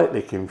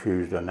slightly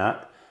confused on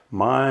that.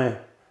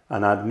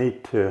 And I'd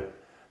need to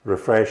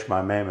refresh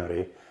my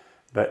memory,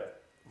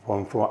 but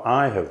from what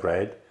I have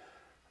read,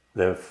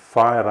 the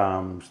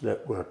firearms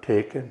that were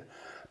taken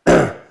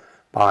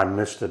by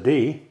Mr.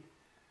 D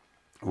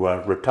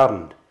were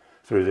returned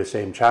through the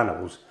same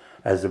channels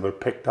as they were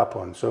picked up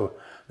on. So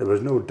there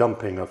was no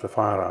dumping of the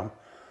firearm.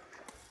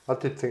 I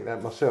did think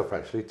that myself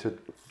actually,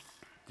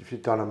 if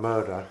you've done a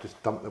murder,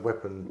 just dump the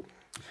weapon,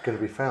 it's going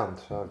to be found.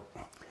 So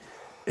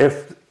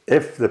if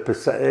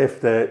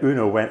the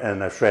Uno went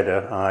in a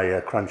shredder,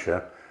 a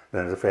cruncher,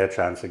 then there's a fair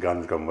chance the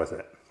gun's gone with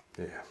it.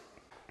 Yeah.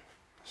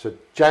 So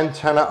Jan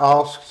Tanner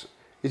asks,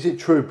 is it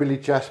true Billy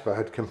Jasper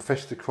had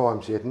confessed to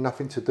crimes he had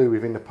nothing to do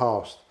with in the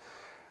past,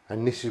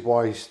 and this is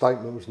why his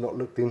statement was not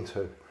looked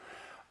into?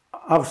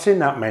 I've seen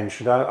that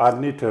mentioned. I'd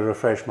need to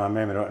refresh my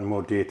memory in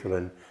more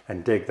detail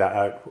and dig that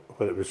out,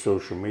 whether it was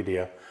social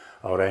media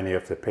or any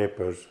of the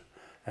papers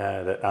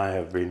that I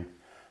have been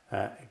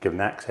given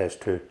access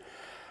to.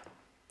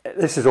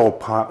 This is all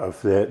part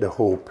of the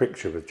whole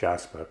picture with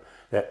Jasper,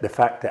 that the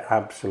fact that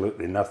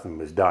absolutely nothing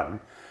was done,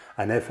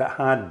 and if it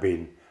had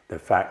been the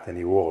fact that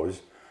he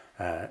was,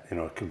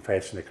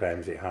 confessing the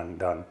crimes he hadn't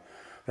done,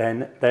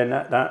 then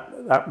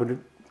that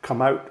would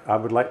come out, I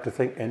would like to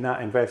think, in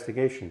that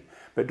investigation.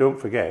 But don't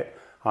forget,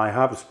 I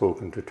have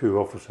spoken to 2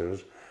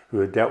 officers who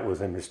had dealt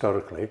with him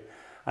historically,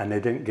 and they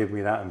didn't give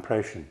me that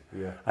impression.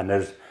 Yeah.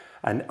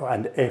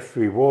 And if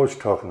he was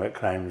talking about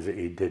crimes that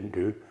he didn't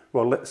do,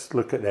 well, let's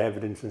look at the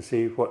evidence and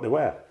see what they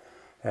were.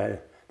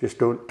 Just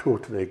don't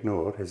totally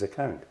ignore his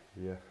account.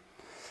 Yeah.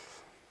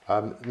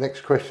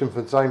 Next question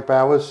from Zane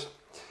Bowers.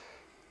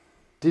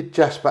 Did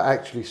Jasper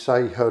actually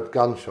say he heard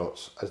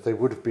gunshots, as they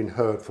would have been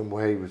heard from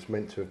where he was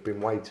meant to have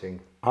been waiting?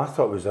 I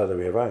thought it was the other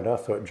way around. I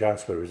thought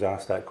Jasper was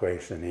asked that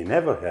question and he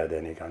never heard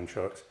any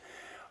gunshots.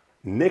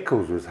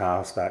 Nichols was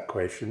asked that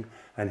question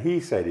and he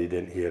said he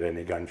didn't hear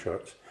any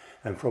gunshots.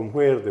 And from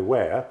where they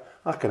were,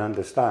 I can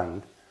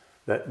understand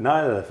that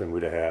neither of them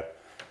would have heard.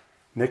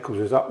 Nichols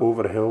is up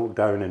over a hill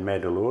down in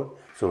Meadowlawn,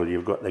 so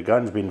you've got the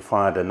guns being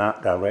fired in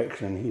that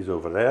direction and he's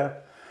over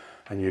there.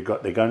 And you've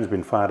got the guns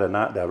being fired in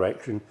that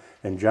direction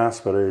and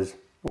Jasper is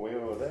way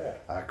over there.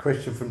 A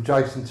question from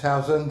Jason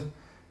Townsend.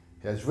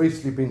 It has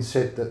recently been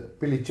said that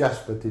Billy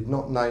Jasper did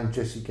not name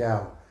Jesse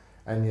Gow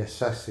and the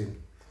assassin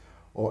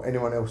or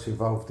anyone else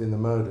involved in the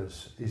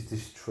murders. Is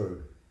this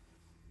true?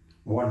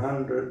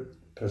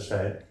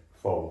 100%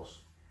 false.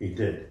 He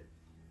did.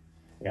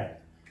 Yeah.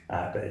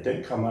 but it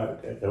didn't come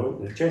out.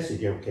 The Jesse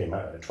Gill came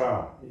out at the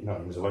trial. You know,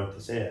 he was allowed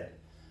to say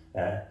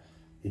it.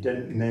 He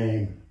didn't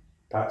name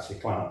Patsy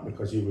Clark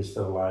because he was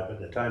still alive at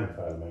the time, if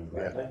I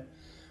remember rightly,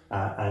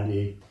 and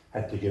he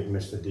had to give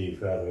Mr. D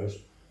for others,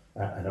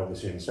 and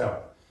obviously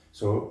himself.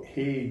 So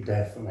he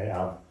definitely,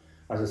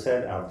 as I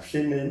said, I've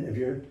seen the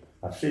interview,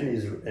 I've seen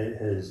his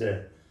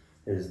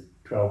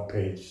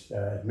 12-page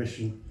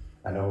admission,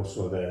 and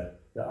also the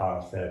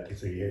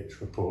R33H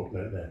report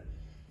that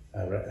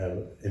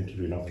the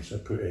interviewing officer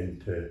put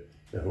into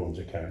the Holmes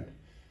account.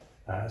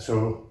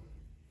 So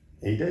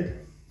he did,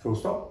 full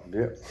stop.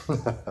 Yep.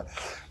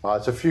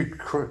 There's a few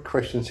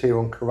questions here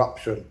on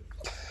corruption.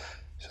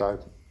 So,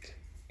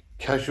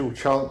 Casual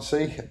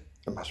Chancy,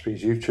 that must be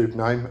his YouTube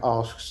name,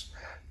 asks,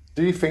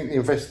 do you think the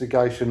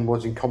investigation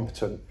was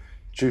incompetent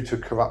due to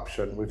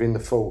corruption within the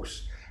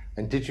force?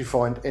 And did you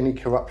find any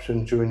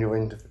corruption during your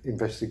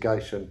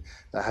investigation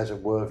that has a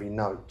worthy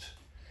note?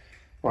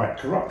 Right,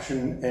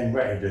 corruption in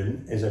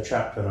Rettendon is a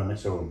chapter on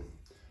its own.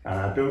 And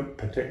I don't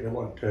particularly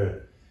want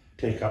to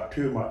take up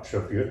too much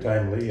of your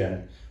time, Lee,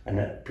 and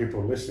let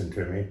people listen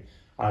to me.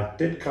 I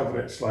did cover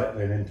it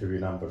slightly in interview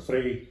number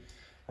 3.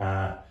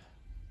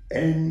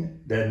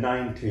 In the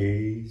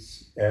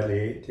 90s,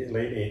 late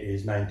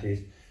 80s,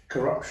 90s,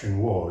 corruption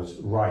was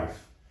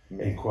rife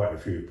in quite a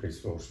few police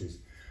forces.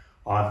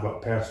 I've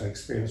got personal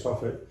experience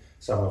of it.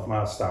 Some of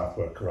my staff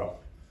were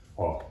corrupt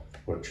or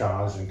were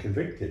charged and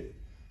convicted.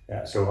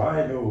 So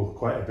I know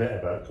quite a bit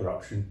about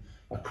corruption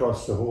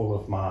across the whole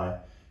of my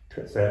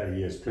 30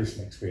 years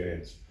policing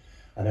experience.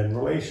 And in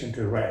relation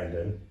to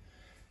Rettendon,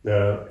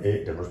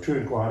 there were 2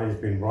 inquiries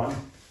being run,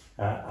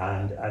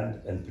 and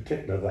in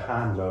particular the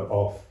handler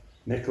of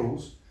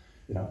Nichols,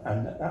 you know,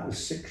 and that was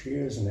 6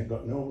 years and it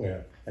got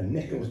nowhere. And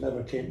Nichols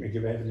never came to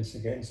give evidence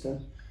against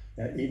him,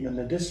 even in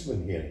the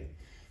discipline hearing.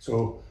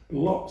 So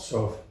lots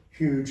of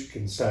huge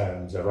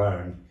concerns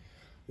around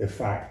the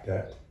fact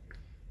that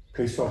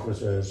police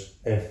officers,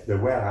 if they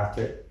were at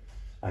it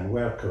and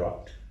were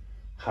corrupt,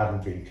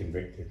 hadn't been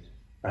convicted.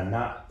 And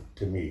that,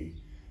 to me,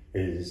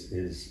 is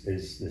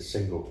the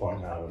single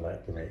point I would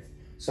like to make.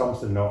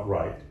 Something not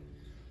right.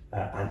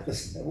 And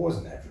listen, it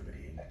wasn't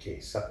everybody in the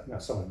case.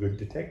 Some good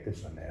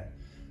detectives on there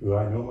who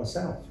I know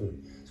myself.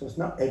 So it's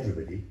not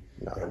everybody.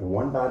 No.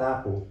 One bad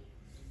apple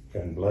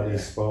can bloody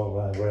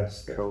spoil the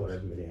rest for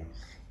everybody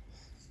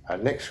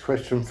else. Next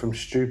question from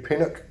Stu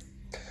Pinnock.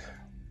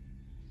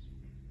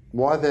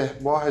 Why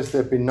has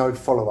there been no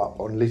follow-up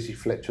on Lizzie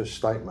Fletcher's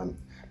statement?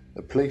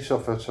 The police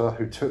officer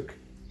who took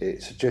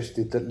it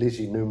suggested that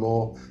Lizzie knew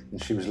more than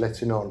she was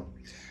letting on.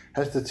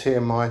 Has the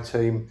TMI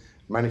team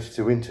managed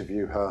to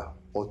interview her,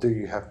 or do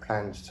you have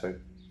plans to?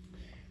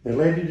 The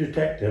lady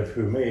detective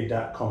who made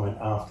that comment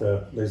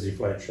after Lizzie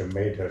Fletcher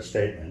made her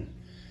statement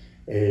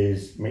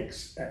is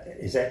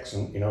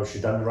excellent. You know,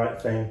 she's done the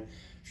right thing.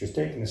 She's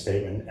taken the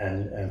statement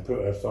and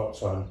put her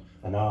thoughts on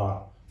an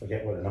hour.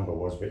 Forget what the number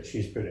was, but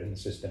she's put it in the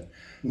system.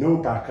 No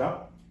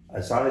backup.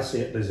 As I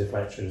see it, Lizzie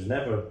Fletcher has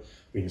never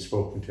been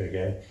spoken to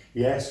again.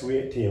 Yes, we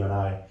at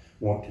TMI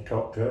want to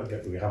talk to her,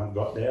 but we haven't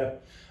got there.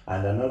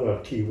 And another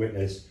key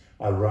witness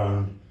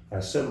around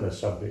a similar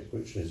subject,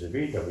 which is a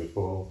VW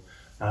pole,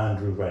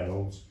 Andrew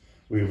Reynolds,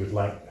 we would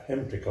like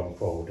him to come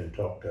forward and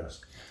talk to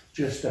us,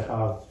 just to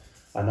have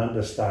an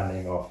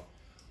understanding of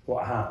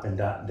what happened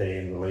that day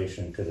in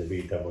relation to the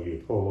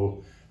VW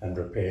polo and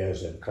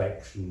repairs and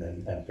collection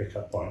and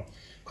pickup point,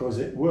 because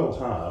it will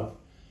have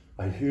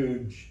a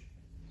huge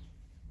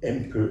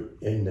input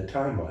in the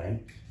timeline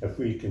if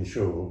we can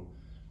show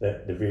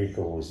that the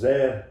vehicle was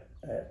there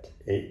at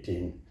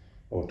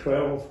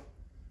 18:12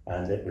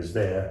 and it was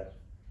there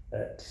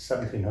at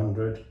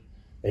 1700,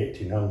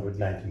 1800,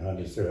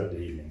 1900 throughout the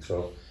evening.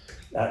 So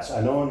that's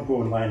an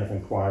ongoing line of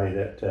inquiry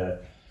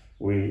that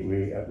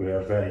we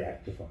are very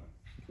active on.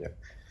 Yep.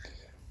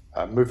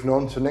 Moving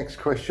on to the next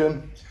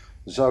question.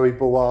 Zoe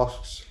Ball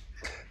asks,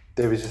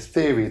 there is a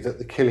theory that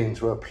the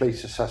killings were a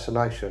police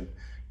assassination.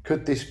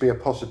 Could this be a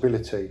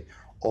possibility,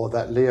 or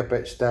that Leah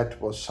Bett's dad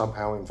was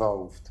somehow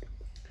involved?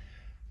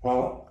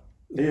 Well,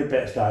 Leah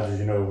Bett's dad, as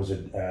you know, was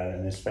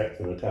an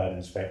inspector, retired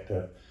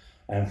inspector,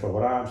 and for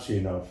what I've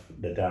seen of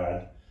the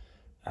dad,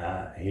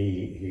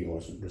 he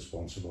wasn't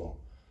responsible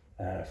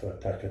for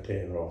Tucker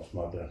Taylor-Roth's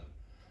murder.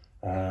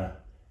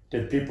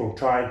 Did people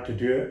try to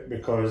do it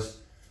because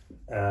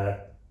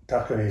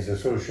Tucker and his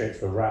associates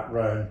were wrapped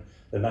round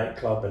the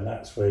nightclub and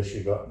that's where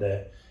she got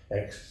the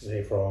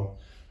ecstasy from?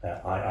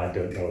 I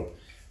don't know.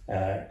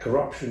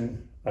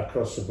 Corruption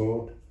across the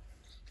board.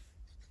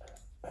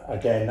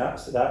 Again,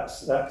 that's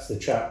the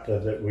chapter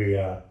that we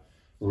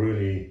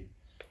really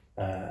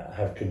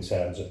have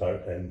concerns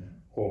about, and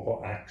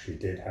what actually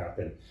did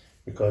happen,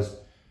 because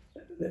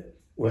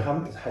we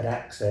haven't had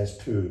access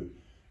to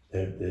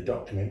the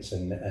documents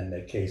and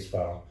the case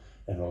file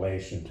in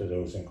relation to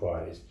those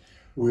inquiries.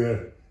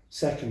 We're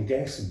second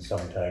guessing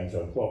sometimes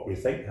on what we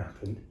think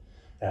happened,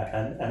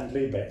 and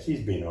Lee Betts,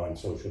 he's been on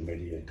social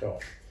media and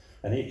talk,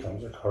 and he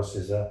comes across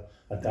as a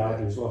dad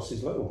who's lost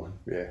his little one.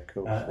 Yeah,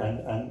 cool.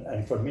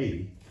 And for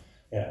me,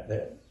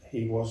 that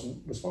he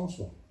wasn't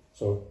responsible.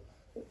 So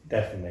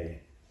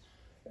definitely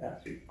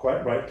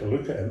quite right to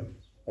look at him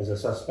as a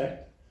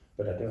suspect,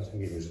 but I don't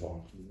think he was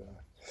wrong.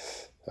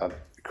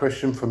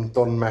 Question from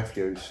Don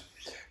Matthews.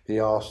 He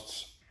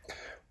asks,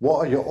 what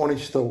are your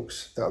honest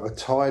thoughts that a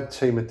retired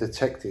team of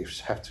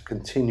detectives have to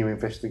continue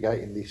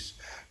investigating this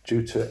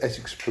due to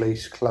Essex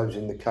police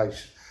closing the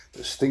case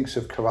that stinks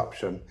of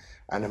corruption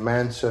and a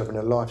man serving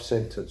a life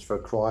sentence for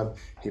a crime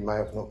he may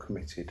have not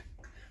committed?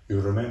 You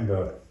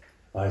remember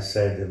I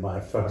said in my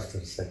first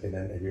and second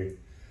interview,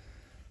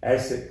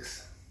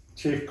 Essex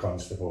Chief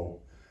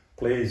Constable,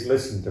 please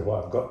listen to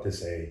what I've got to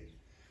say.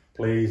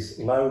 Please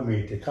allow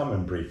me to come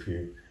and brief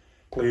you.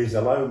 Please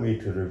allow me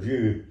to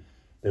review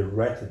the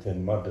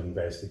Rettendon murder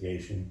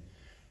investigation.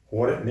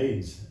 What it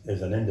needs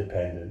is an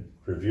independent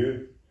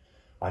review.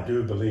 I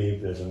do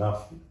believe there's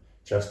enough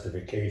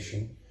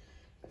justification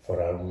for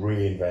a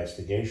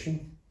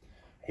re-investigation.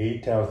 He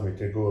tells me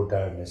to go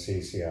down the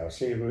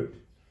CCRC route.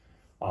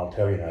 I'll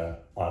tell you now,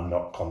 I'm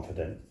not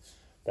confident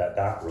that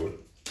that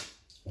route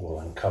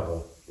will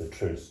uncover the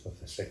truth of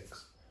the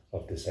 6th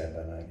of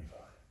December 95.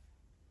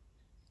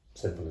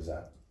 Simple as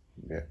that.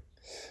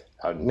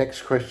 Yeah.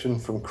 Next question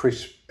from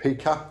Chris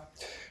Peaker.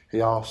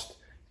 He asked,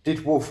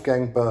 did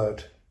Wolfgang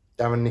Bird,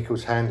 Darren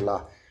Nichols'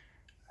 handler,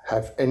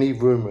 have any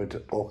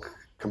rumoured or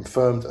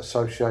confirmed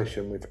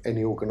association with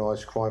any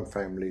organised crime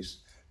families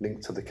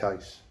linked to the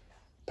case?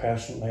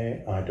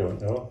 Personally, I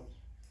don't know.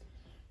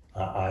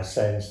 I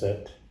sense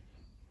that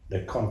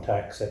the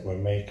contacts that we're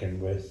making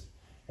with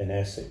in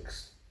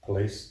Essex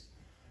police,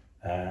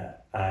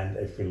 and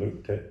if we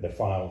looked at the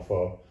file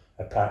for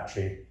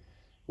Apache,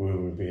 we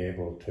would be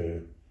able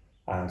to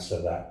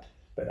answer that,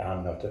 but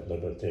I'm not at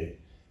liberty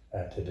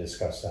to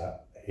discuss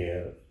that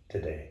here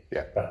today.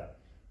 Yeah. But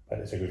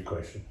it's a good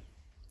question.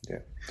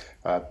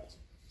 Yeah.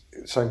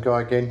 Same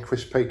guy again,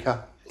 Chris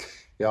Peaker.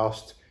 He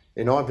asked,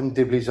 in Ivan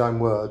Dibley's own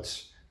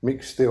words,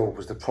 Mick Steele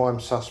was the prime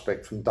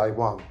suspect from day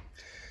one.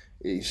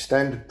 Is it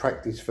standard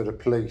practice for the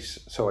police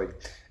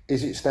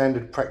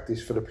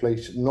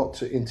not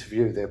to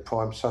interview their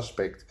prime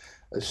suspect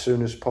as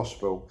soon as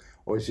possible,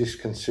 or is this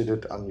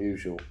considered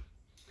unusual?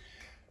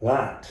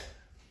 That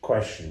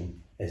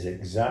question is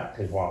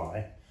exactly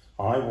why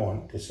I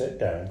want to sit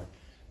down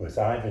with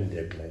Ivan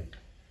Dibley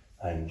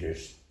and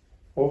just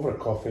over a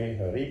coffee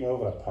or even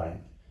over a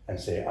pint and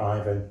say,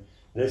 Ivan,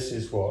 this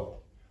is what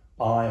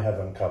I have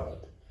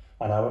uncovered.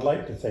 And I would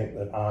like to think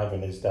that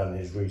Ivan has done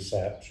his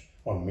research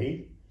on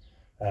me,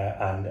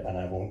 and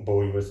I won't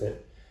bore you with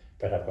it,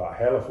 but I've got a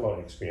hell of a lot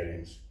of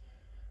experience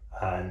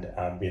and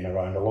I've been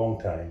around a long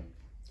time,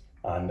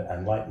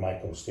 and like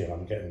Michael Steele,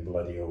 I'm getting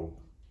bloody old.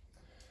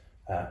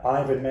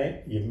 Ivan,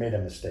 mate, you've made a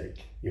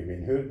mistake. You've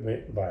been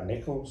hoodwinked by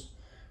Nichols,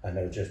 and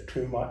there was just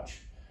too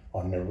much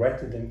on the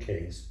Rettendon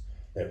case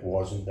that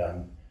wasn't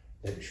done,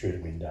 that should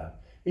have been done.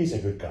 He's a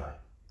good guy.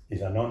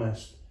 He's an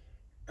honest,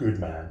 good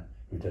man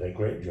who did a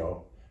great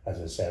job as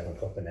a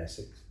servant up in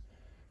Essex.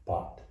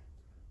 But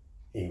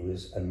he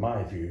was, in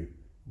my view,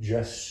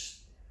 just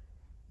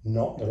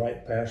not the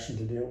right person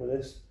to deal with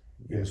this.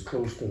 He was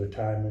close to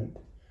retirement,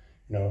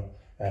 you know,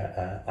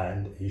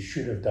 and he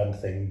should have done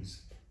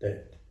things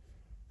that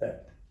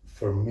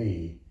for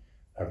me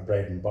are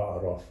bread and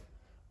butter of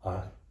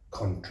a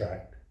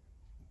contract,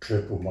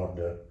 triple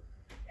murder,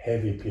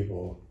 heavy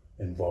people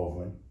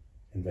involvement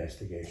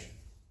investigation.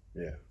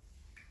 Yeah.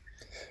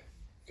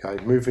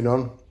 Okay, moving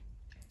on.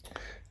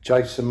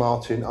 Jason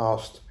Martin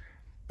asked,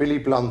 Billy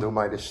Blundell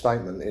made a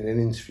statement in an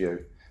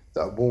interview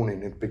that a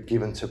warning had been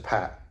given to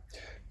Pat.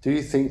 Do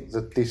you think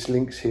that this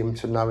links him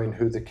to knowing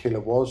who the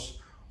killer was,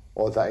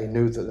 or that he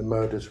knew that the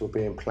murders were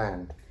being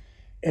planned?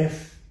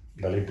 If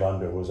Billy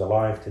Blundell was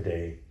alive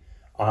today,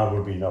 I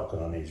would be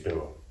knocking on his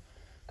door,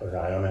 because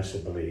I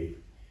honestly believe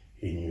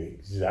he knew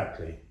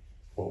exactly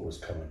what was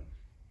coming.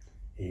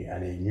 He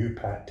knew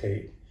Pat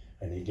Tate,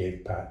 and he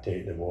gave Pat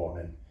Tate the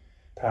warning.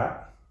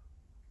 Pat,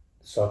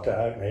 sort it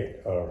out, mate,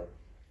 or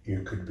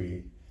you could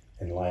be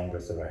in line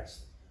with the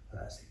rest.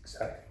 And that's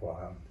exactly what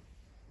happened.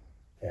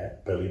 Yeah,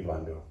 Billy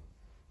Blundell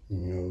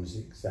knows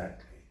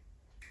exactly,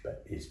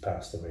 but he's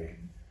passed away,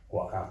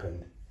 what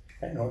happened.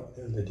 And not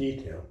in the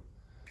detail,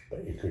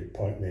 but you could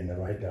point me in the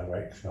right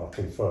direction or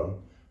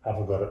confirm, have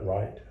I got it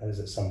right? Is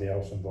it somebody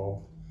else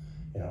involved?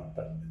 You know,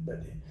 but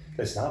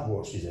listen, I've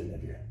watched his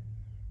interview.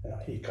 You know,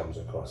 he comes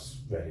across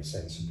very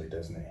sensibly,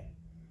 doesn't he?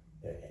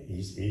 Yeah,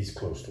 he's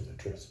close to the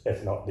truth,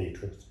 if not the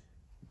truth.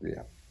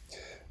 Yeah.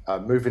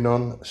 Moving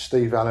on,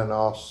 Steve Allen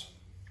asks,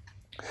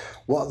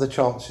 what are the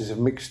chances of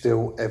Mick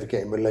Steele ever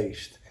getting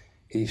released?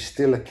 He's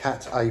still a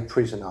Cat A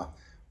prisoner.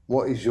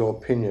 What is your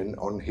opinion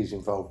on his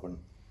involvement?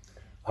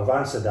 I've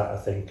answered that, I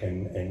think,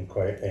 in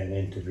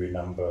interview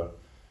number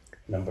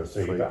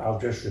 3, but I'll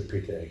just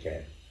repeat it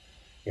again.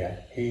 Yeah,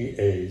 he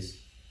is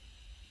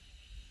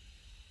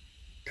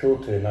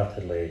totally and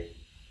utterly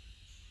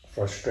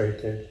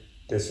frustrated,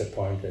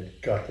 disappointed,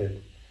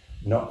 gutted,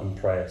 not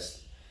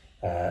impressed,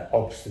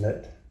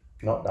 obstinate,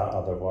 not that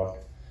other word,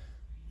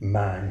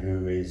 man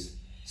who is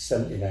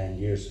 79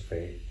 years of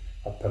age,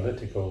 a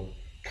political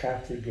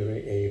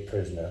category A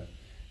prisoner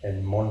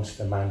in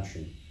Monster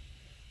Mansion,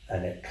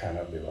 and it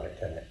cannot be right,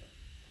 can it?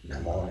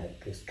 come on,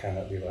 it just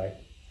cannot be right.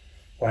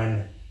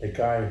 When the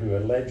guy who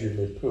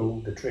allegedly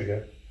pulled the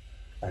trigger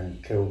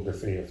and killed the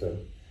three of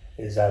them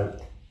is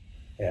out,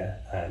 yeah,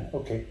 and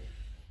okay,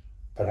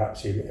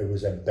 perhaps it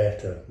was a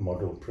better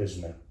model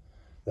prisoner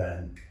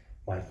than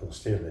Michael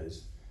Steele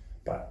is,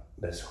 but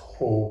this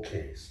whole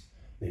case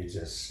needs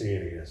a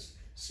serious,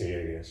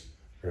 serious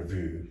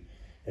review.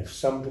 If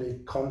somebody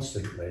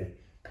constantly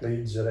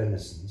pleads their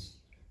innocence,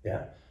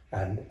 yeah,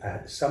 and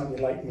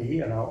somebody like me,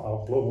 and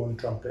I'll blow one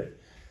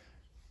trumpet,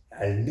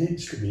 it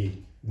needs to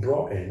be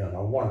brought in on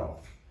a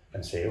one-off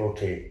and say,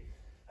 okay,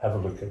 have a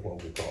look at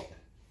what we've got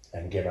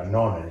and give an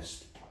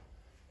honest,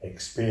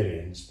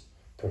 experienced,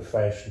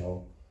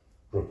 professional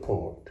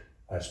report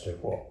as to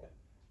what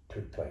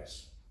took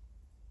place.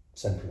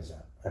 Simple as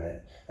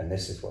that. And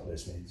this is what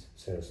this needs,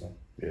 seriously.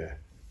 Yeah.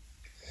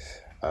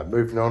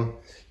 Moving on,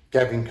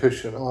 Gavin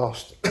Cushion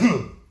asked,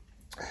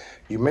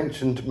 you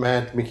mentioned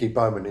Mad Mickey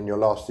Bowman in your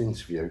last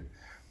interview.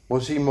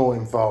 Was he more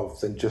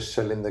involved than just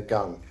selling the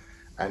gun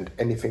and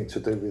anything to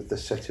do with the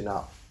setting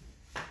up?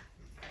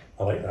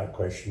 I like that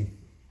question.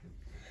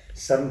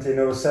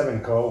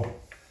 1707 call,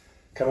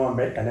 come on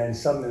Mick, and then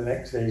suddenly the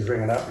next day he's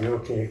ringing up, you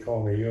okay,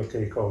 call me, you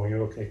okay, call me,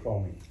 you okay,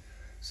 call me.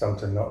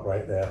 Something not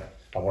right there.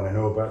 I want to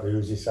know about the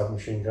Uzi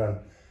submachine gun.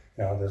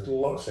 You know, there's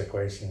lots of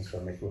questions for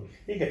Mick.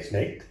 He gets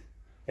nicked,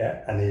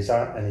 yeah, and he's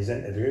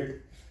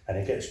interviewed, and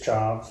he gets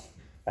charged,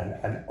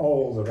 and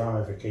all the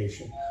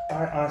ramifications.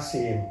 I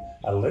see him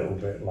a little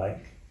bit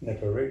like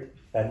Nipper Reid,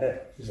 and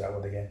is that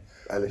what again?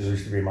 Ellis. He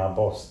used to be my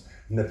boss,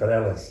 Nipper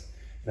Ellis.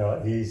 You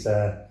know, he's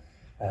a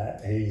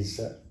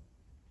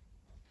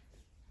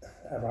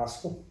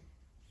rascal.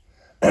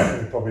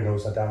 He probably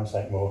knows a damn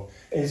sight more.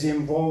 Is he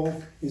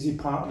involved? Is he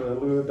part of the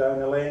lure down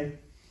the lane?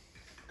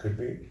 Could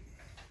be.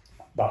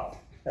 But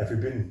if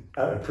he'd been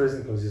out of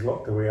prison because he's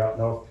locked away up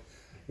north,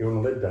 he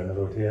only lived down the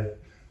road here,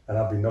 and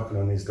I've been knocking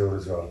on his door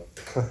as well.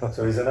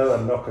 So he's another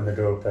knock on the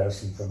door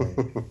person for me.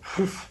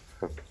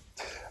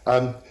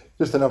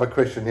 Just another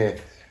question here.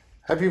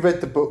 Have you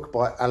read the book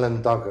by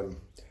Alan Duggan,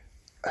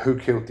 Who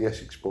Killed the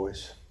Essex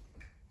Boys?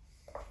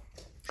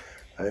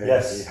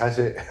 Yes. He has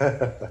it.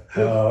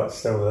 No, it's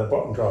still the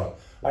bottom drawer.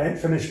 I ain't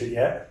finished it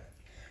yet,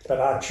 but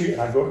I cheat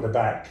and I go to the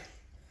back,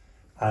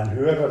 and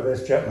whoever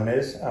this gentleman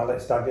is,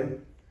 Alex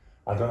Duggan,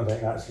 I don't think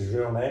that's his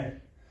real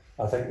name.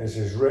 I think this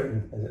is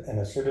written in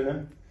a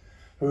pseudonym.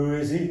 Who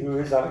is he? Who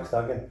is Alex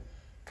Duggan?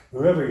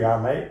 Whoever you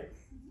are, mate,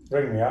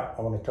 bring me up.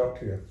 I want to talk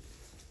to you.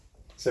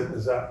 Simple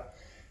as that.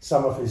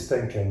 Some of his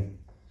thinking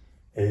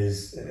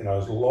is, you know,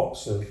 there's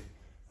lots of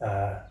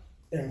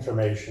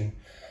information,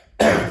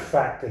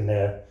 fact in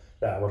there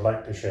that I would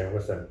like to share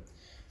with him.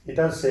 He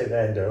does say at the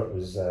end, though, it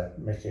was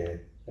Mickey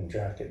and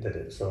Jack that did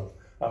it, so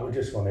I would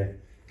just want to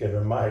give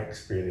him my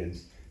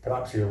experience.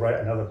 Perhaps he'll write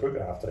another book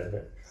after it,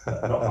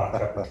 but not my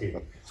cup of tea.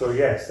 So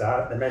yes,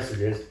 the message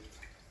is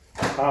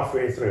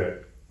halfway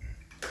through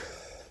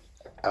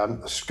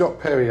it. Scott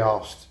Perry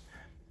asked,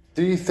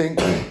 do you think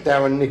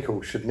Darren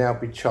Nichols should now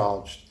be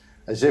charged,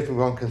 as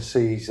everyone can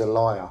see he's a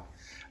liar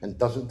and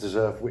doesn't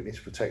deserve witness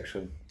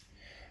protection?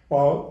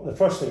 Well, the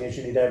first thing is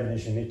you need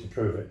evidence, you need to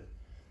prove it.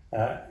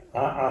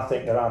 I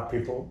think there are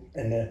people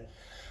in the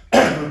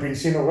who've been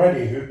seen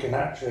already who can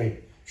actually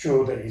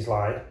show that he's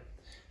lied.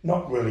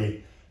 Not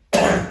really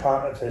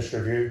part of this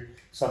review.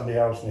 Somebody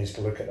else needs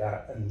to look at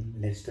that and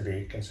needs to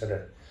be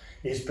considered.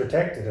 He's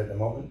protected at the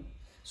moment,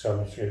 so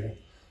I'm excuse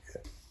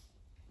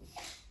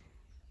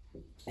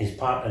He's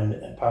part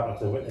of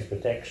the witness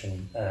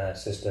protection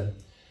system,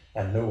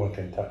 and no one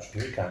can touch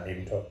him. We can't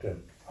even talk to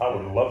him. I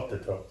would love to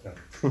talk to him.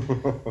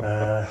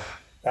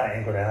 That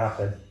ain't going to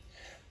happen.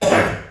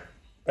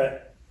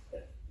 But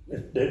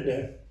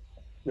the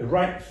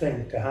right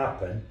thing to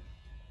happen,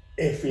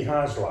 if he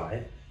has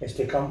lied, is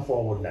to come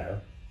forward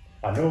now.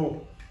 I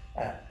know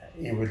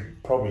he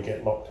would probably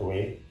get locked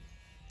away.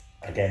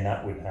 Again,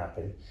 that wouldn't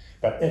happen.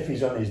 But if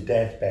he's on his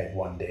deathbed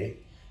one day,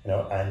 you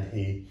know, and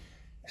he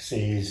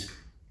sees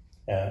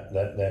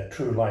the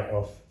true light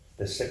of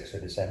the 6th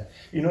of December.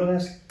 You know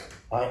this?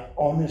 I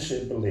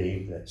honestly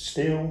believe that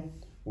Steele,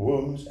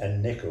 Wooms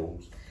and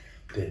Nichols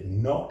did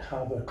not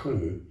have a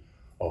clue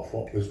of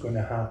what was going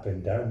to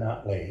happen down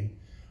that lane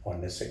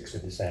on the 6th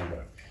of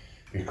December.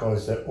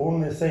 Because the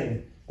only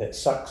thing that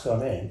sucks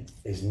them in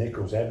is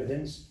Nichols'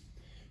 evidence.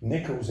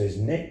 Nichols is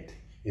nicked,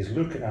 he's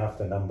looking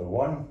after number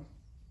 1.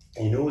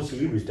 He knows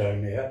he was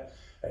down there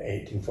at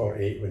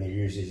 1848 when he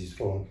uses his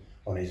phone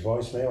on his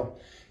voicemail.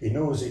 He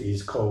knows that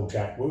he's called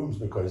Jack Wooms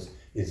because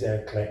he's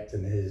there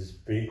collecting his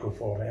vehicle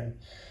for him.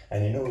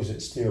 And he knows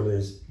that Steele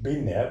has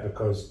been there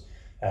because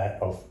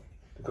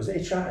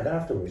they chatted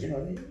afterwards. You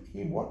know,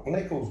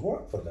 Nichols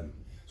worked for them.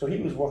 So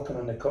he was working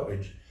on the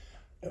cottage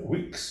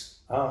days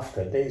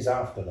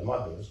after the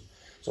murders.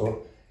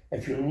 So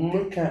if you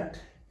look at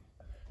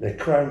the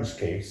Crown's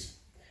case,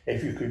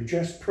 if you could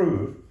just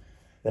prove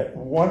that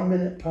 1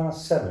 minute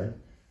past 7,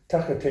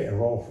 Tucker Tate and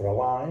Rolfe were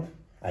alive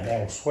and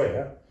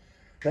elsewhere,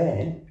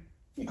 then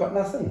you got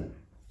nothing.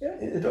 Yeah,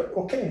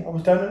 okay, I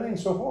was down the lane,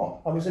 so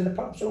what? I was in the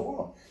pub, so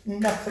what?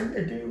 Nothing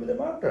to do with the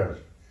murders.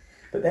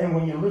 But then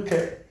when you look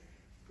at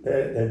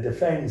the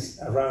defence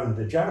around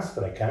the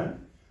Jasper account,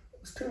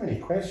 there's too many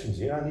questions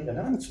here I need an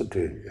answer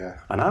to. Yeah.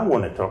 And I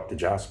want to talk to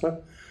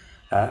Jasper.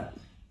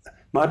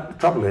 My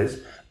trouble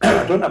is,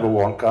 I don't have a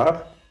warrant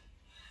card.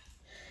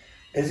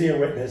 Is he a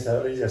witness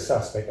or is he a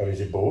suspect or is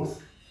he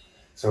both?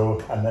 So,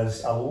 and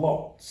there's a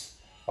lot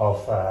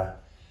of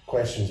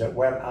questions that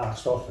weren't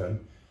asked of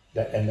him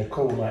that in the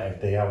cold light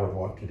of day I would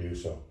want to do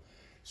so.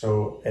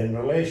 So in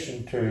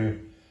relation to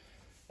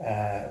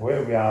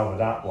where we are with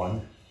that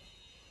one,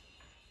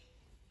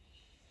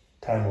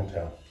 time will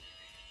tell.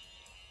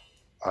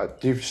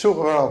 You've sort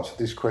of answered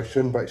this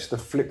question, but it's the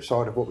flip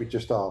side of what we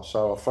just asked,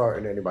 so I'll throw it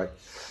in anyway.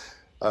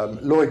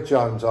 Lloyd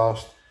Jones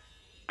asked,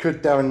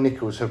 could Darren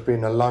Nichols have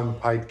been a lone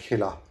paid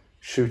killer?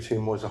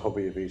 Shooting was a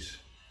hobby of his.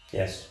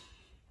 Yes.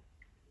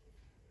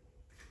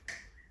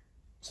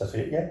 So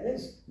yeah, it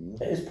is.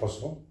 It is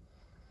possible.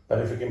 But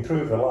if we can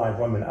prove the live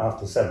women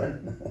after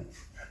 7,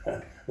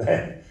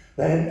 then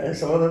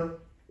it's a lot of...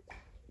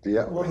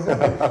 Yeah.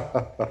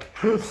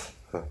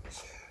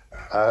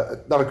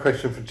 Another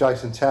question from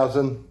Jason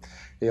Townsend.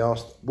 He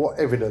asked, what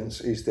evidence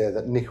is there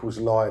that Nichols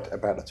lied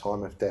about the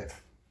time of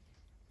death?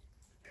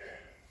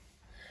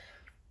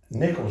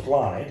 Nichols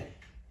lied,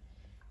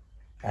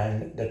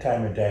 and the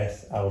time of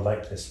death I would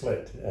like to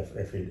split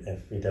if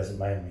he doesn't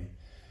mind me.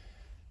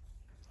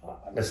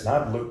 Listen,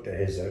 I've looked at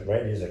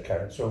read his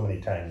account so many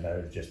times now,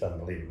 it's just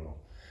unbelievable.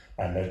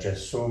 And there's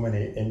just so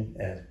many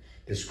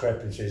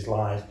discrepancies,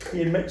 lies.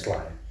 He admits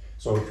lying.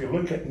 So if you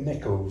look at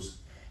Nichols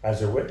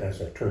as a witness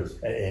of truth,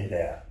 it ain't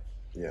there.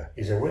 Yeah.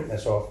 He's a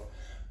witness of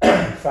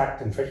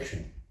fact and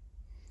fiction.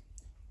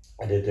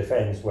 And the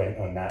defence went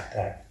on that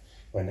tack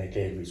when they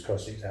gave his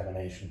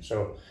cross-examination.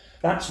 So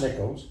that's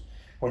Nichols.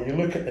 When you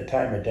look at the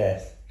time of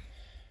death,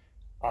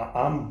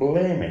 I'm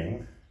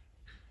blaming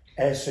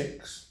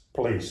Essex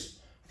police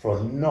for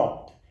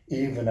not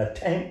even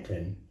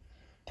attempting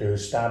to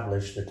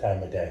establish the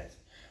time of death,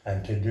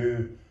 and to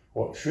do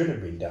what should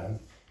have been done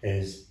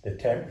is the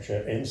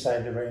temperature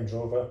inside the Range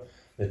Rover,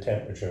 the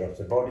temperature of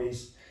the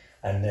bodies,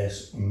 and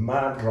this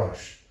mad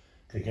rush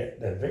to get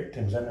the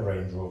victims in the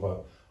Range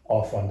Rover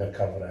off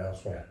undercover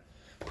elsewhere.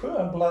 Put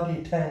a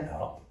bloody tent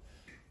up,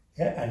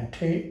 yeah, and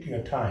take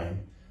your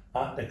time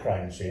at the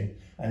crime scene,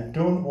 and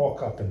don't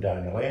walk up and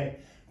down the lane.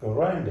 Go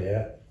round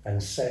there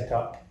and set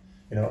up,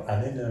 you know,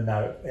 an in and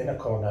out, in a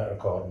corner, out of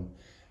cordon,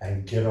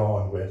 and get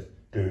on with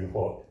doing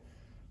what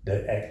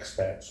the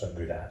experts are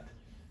good at.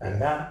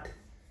 And that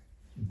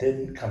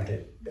didn't come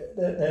to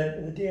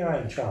the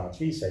DI in charge.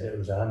 He said it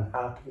was an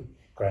unhappy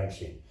crime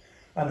scene.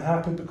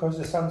 Unhappy because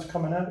the sun's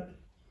coming out.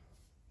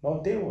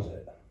 Well, deal with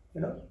it,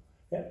 you know.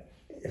 Yeah.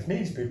 If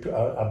needs to be put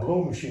a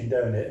blow machine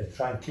down there to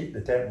try and keep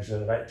the temperature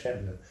the right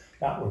temperature,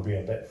 that would be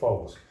a bit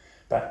false.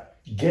 But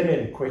get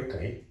in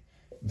quickly,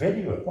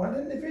 video it. Why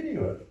didn't they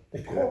video it?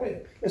 The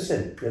quality.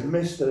 Listen, they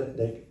missed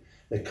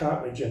the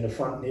cartridge in the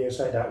front near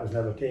side, that was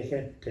never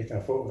taken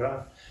a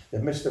photograph. They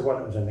missed the one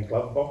that was in the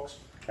glove box,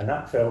 and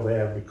that fell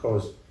there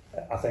because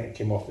I think it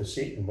came off the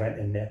seat and went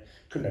in there.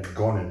 Couldn't have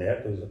gone in there,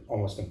 it was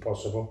almost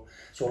impossible.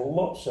 So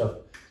lots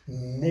of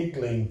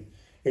niggling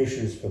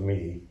issues for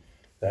me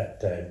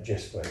that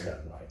just weren't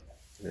done right.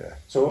 Yeah.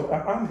 So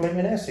I'm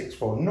blaming Essex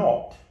for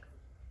not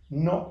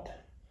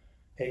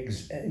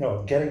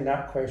getting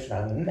that question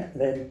out. And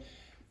then,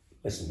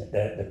 listen,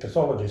 the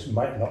pathologist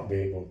might not be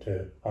able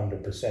to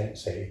 100%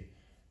 say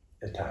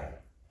the time,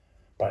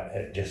 but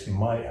it just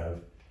might have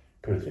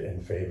put it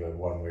in favour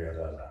one way or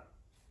the other.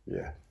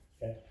 Yeah.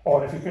 Yeah.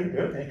 Or if you couldn't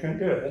do it, then you couldn't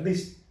do it. At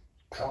least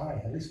try,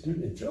 at least do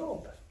the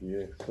job.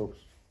 Yeah, of course.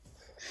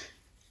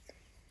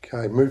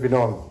 Okay, moving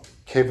on.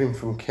 Kevin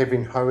from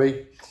Kevin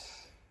Hoey.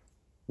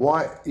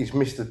 Why is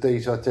Mr.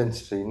 D's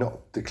identity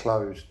not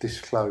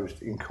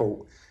disclosed in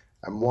court,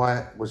 and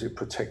why was it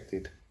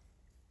protected?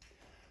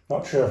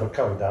 Not sure if I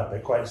covered that,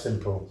 but quite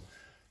simple.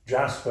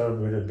 Jasper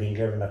would have been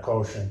given a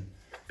caution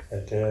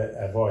to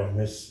avoid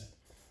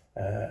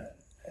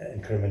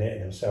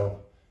incriminating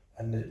himself,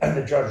 and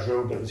the judge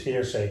ruled it was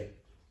hearsay.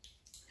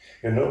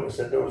 You'll notice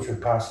that those who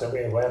passed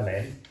away were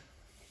men,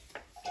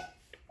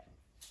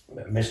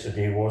 but Mr.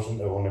 D wasn't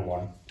the only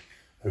one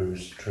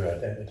whose true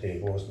identity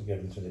wasn't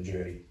given to the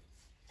jury.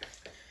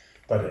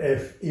 But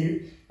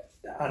and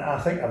I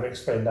think I've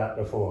explained that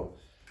before,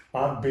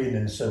 I've been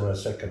in similar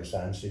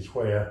circumstances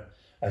where,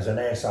 as an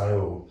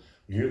SIO,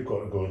 you've got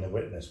to go in the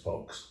witness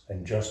box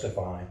and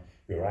justify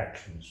your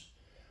actions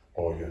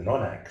or your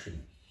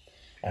non-action.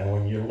 And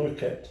when you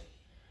look at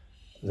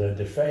the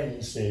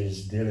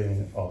defence's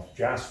dealing of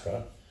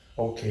Jasper,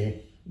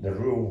 okay, the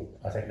rule,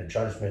 I think the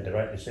judge made the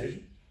right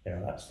decision. You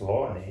know, that's the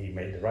law, and he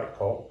made the right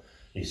call.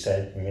 He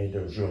said, we made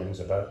those rulings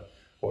about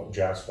what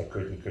Jasper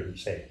could and couldn't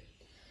say.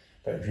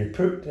 But if you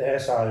put the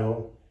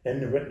SIO in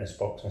the witness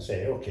box and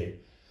say, okay,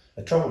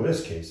 the trouble with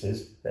this case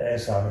is the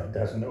SIO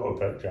doesn't know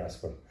about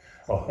Jasper.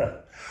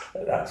 Or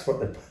that's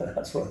what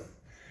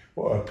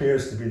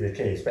appears to be the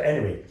case. But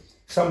anyway,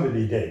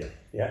 somebody did,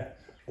 yeah?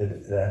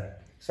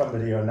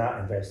 Somebody on that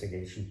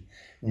investigation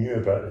knew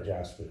about the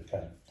Jasper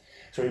account.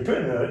 So you put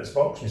it in the witness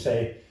box and you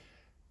say,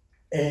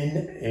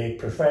 in a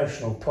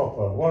professional,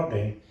 proper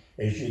wording,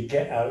 is you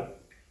get out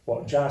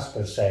what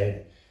Jasper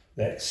said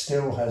that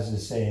still has the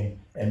same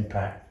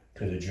impact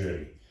to the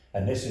jury.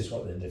 And this is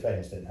what the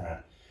defence didn't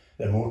have.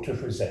 The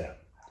motive was there.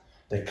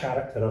 The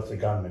character of the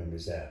gunman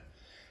was there.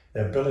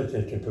 The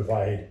ability to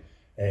provide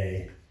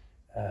a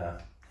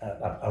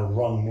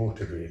wrong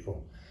motor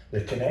vehicle.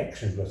 The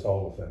connections with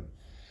all of them.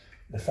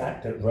 The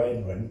fact that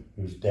Rettendon,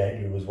 who's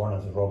dead, who was one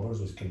of the robbers,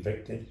 was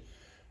convicted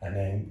and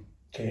then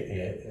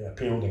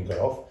appealed and got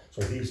off.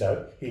 So he's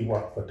out. He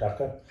worked for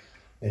Tucker.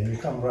 Then you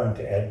come round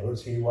to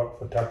Edwards. He worked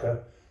for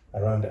Tucker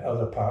around the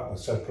other part of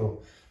the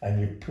circle,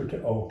 and you put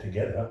it all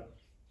together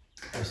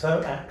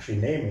without actually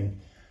naming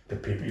the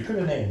people. You could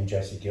have named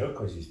Jesse Gill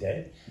because he's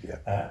dead. Yeah.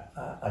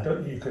 I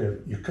don't.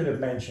 You could have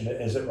mentioned it.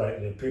 Is it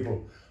right? The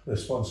people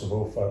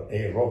responsible for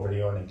a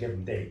robbery on a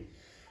given date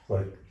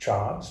were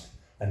charged,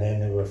 and then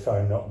they were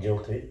found not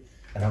guilty,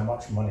 and how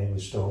much money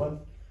was stolen.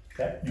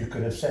 Yeah. You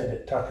could have said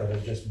that Tucker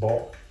had just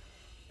bought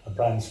a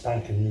brand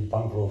spanking new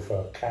bungalow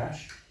for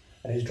cash,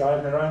 and he's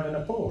driving around in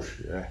a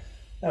Porsche. Yeah.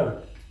 Now,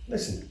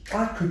 listen,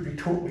 I could be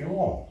totally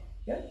wrong.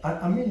 Yeah,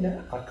 I mean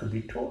that. I could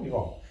be totally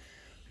wrong.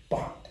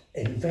 But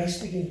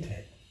investigate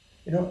it.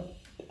 You know,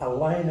 a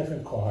line of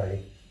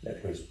inquiry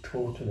that was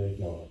totally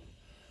ignored.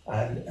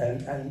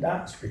 And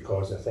that's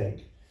because I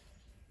think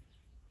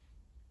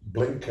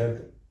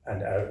blinkered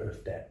and out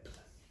of depth.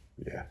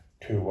 Yeah.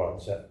 Two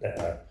words that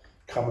are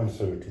coming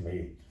through to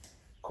me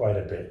quite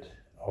a bit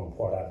on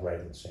what I've read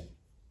and seen.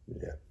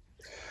 Yeah.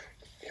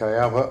 Okay,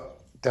 Albert,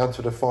 down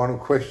to the final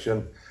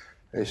question.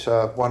 It's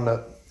one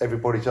that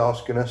everybody's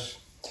asking us.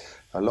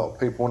 A lot of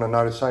people want to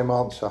know the same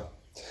answer.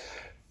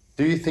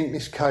 Do you think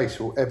this case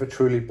will ever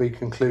truly be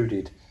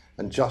concluded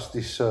and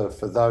justice served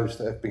for those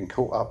that have been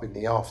caught up in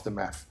the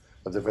aftermath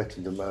of the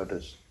Rettendon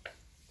murders?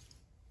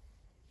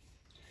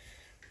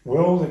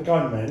 Will the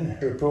gunman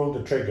who pulled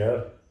the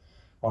trigger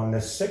on the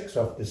 6th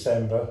of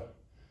December,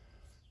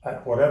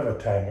 at whatever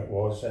time it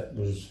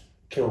was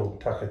killed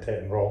Tucker Tate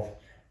and Rolfe,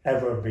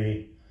 ever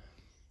be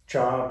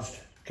charged,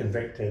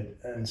 convicted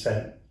and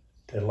sent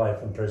to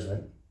life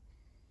imprisonment?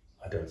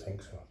 I don't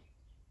think so.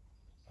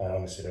 I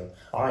honestly don't.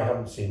 I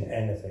haven't seen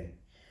anything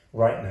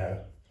right now,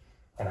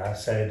 and I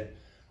said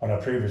on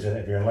a previous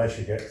interview, unless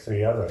you get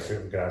 3 other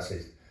photographs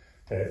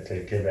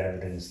to give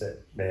evidence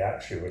that they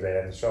actually were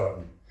there and saw it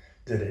and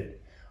did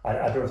it,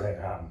 I don't think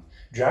it happened.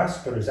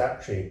 Jasper is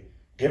actually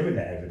given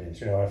the evidence.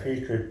 You know,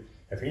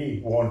 if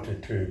he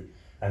wanted to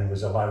and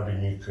was allowed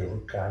and you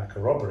can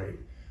corroborate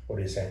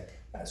what he said,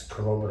 that's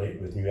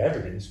corroborate with new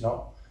evidence,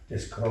 not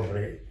just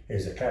corroborate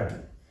his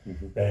account.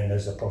 Mm-hmm. Then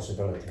there's a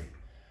possibility.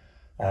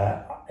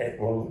 It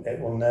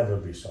will never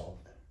be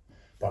solved.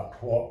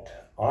 But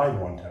what I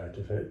want out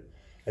of it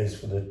is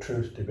for the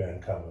truth to be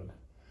uncovered.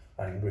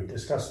 And we've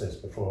discussed this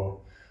before.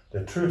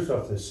 The truth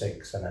of the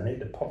 6, and I need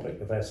the public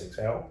of Essex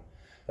help.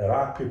 There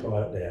are people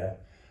out there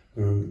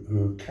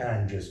who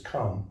can just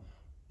come,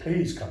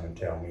 please come and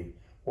tell me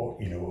what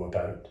you know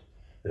about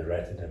the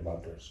Rettendon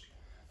murders.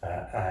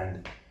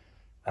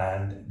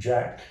 And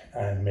Jack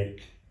and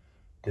Mick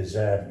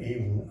deserve,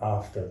 even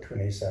after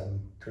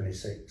 27,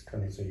 26,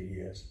 23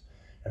 years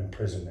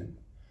imprisonment,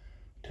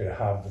 to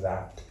have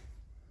that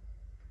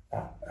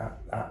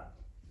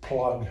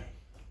plug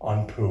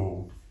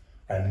unpulled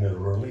and the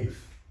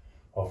relief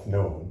of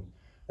knowing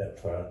that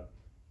for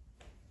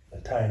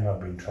the time I've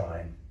been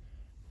trying,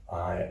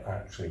 I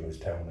actually was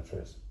telling the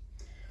truth.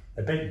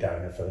 The big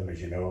downer for them,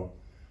 as you know,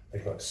 they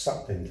got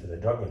sucked into the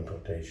drug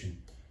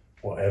importation,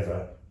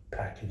 whatever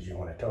package you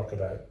want to talk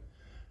about,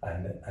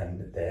 and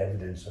the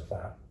evidence of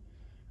that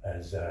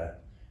has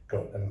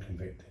got them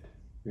convicted.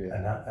 Yeah.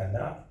 And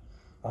that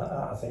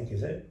I think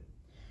is it.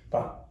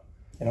 But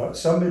you know,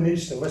 somebody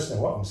needs to listen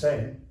to what I'm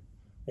saying.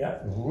 Yeah,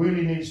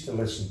 really needs to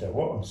listen to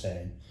what I'm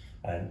saying,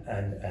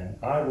 and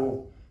I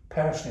will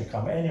personally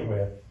come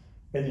anywhere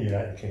in the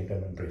United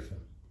Kingdom and brief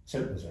them.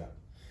 Simple as that.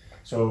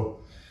 So,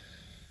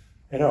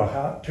 you know,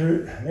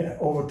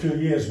 over 2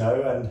 years now,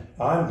 and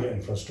I'm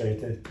getting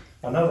frustrated.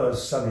 Another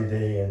sunny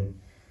day in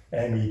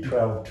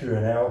ME12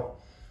 2NL,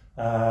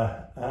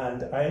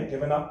 and I ain't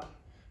giving up,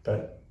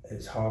 but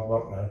it's hard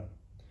work now.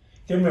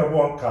 Give me a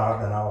warrant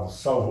card and I'll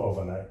solve it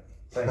overnight.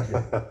 Thank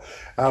you.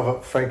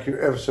 Albert, thank you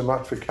ever so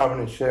much for coming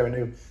and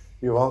sharing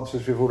your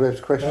answers with all those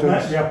questions. There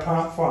might be a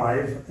part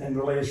 5 in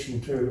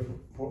relation to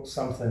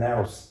something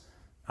else.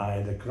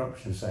 The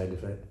corruption side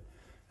of it.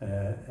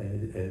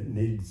 It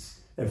needs,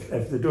 if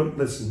they don't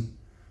listen,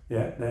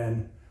 yeah,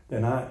 then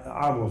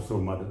I will throw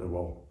mud at the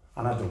wall,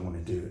 and I don't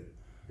want to do it.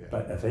 Yeah.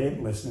 But if they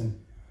ain't listening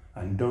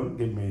and don't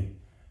give me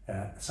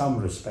some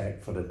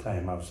respect for the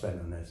time I've spent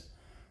on this,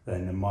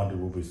 then the mud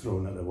will be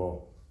thrown at the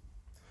wall.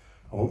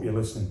 I hope you're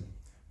listening.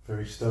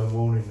 Very stern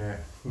warning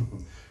there.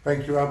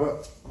 Thank you,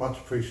 Albert. Much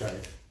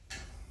appreciated.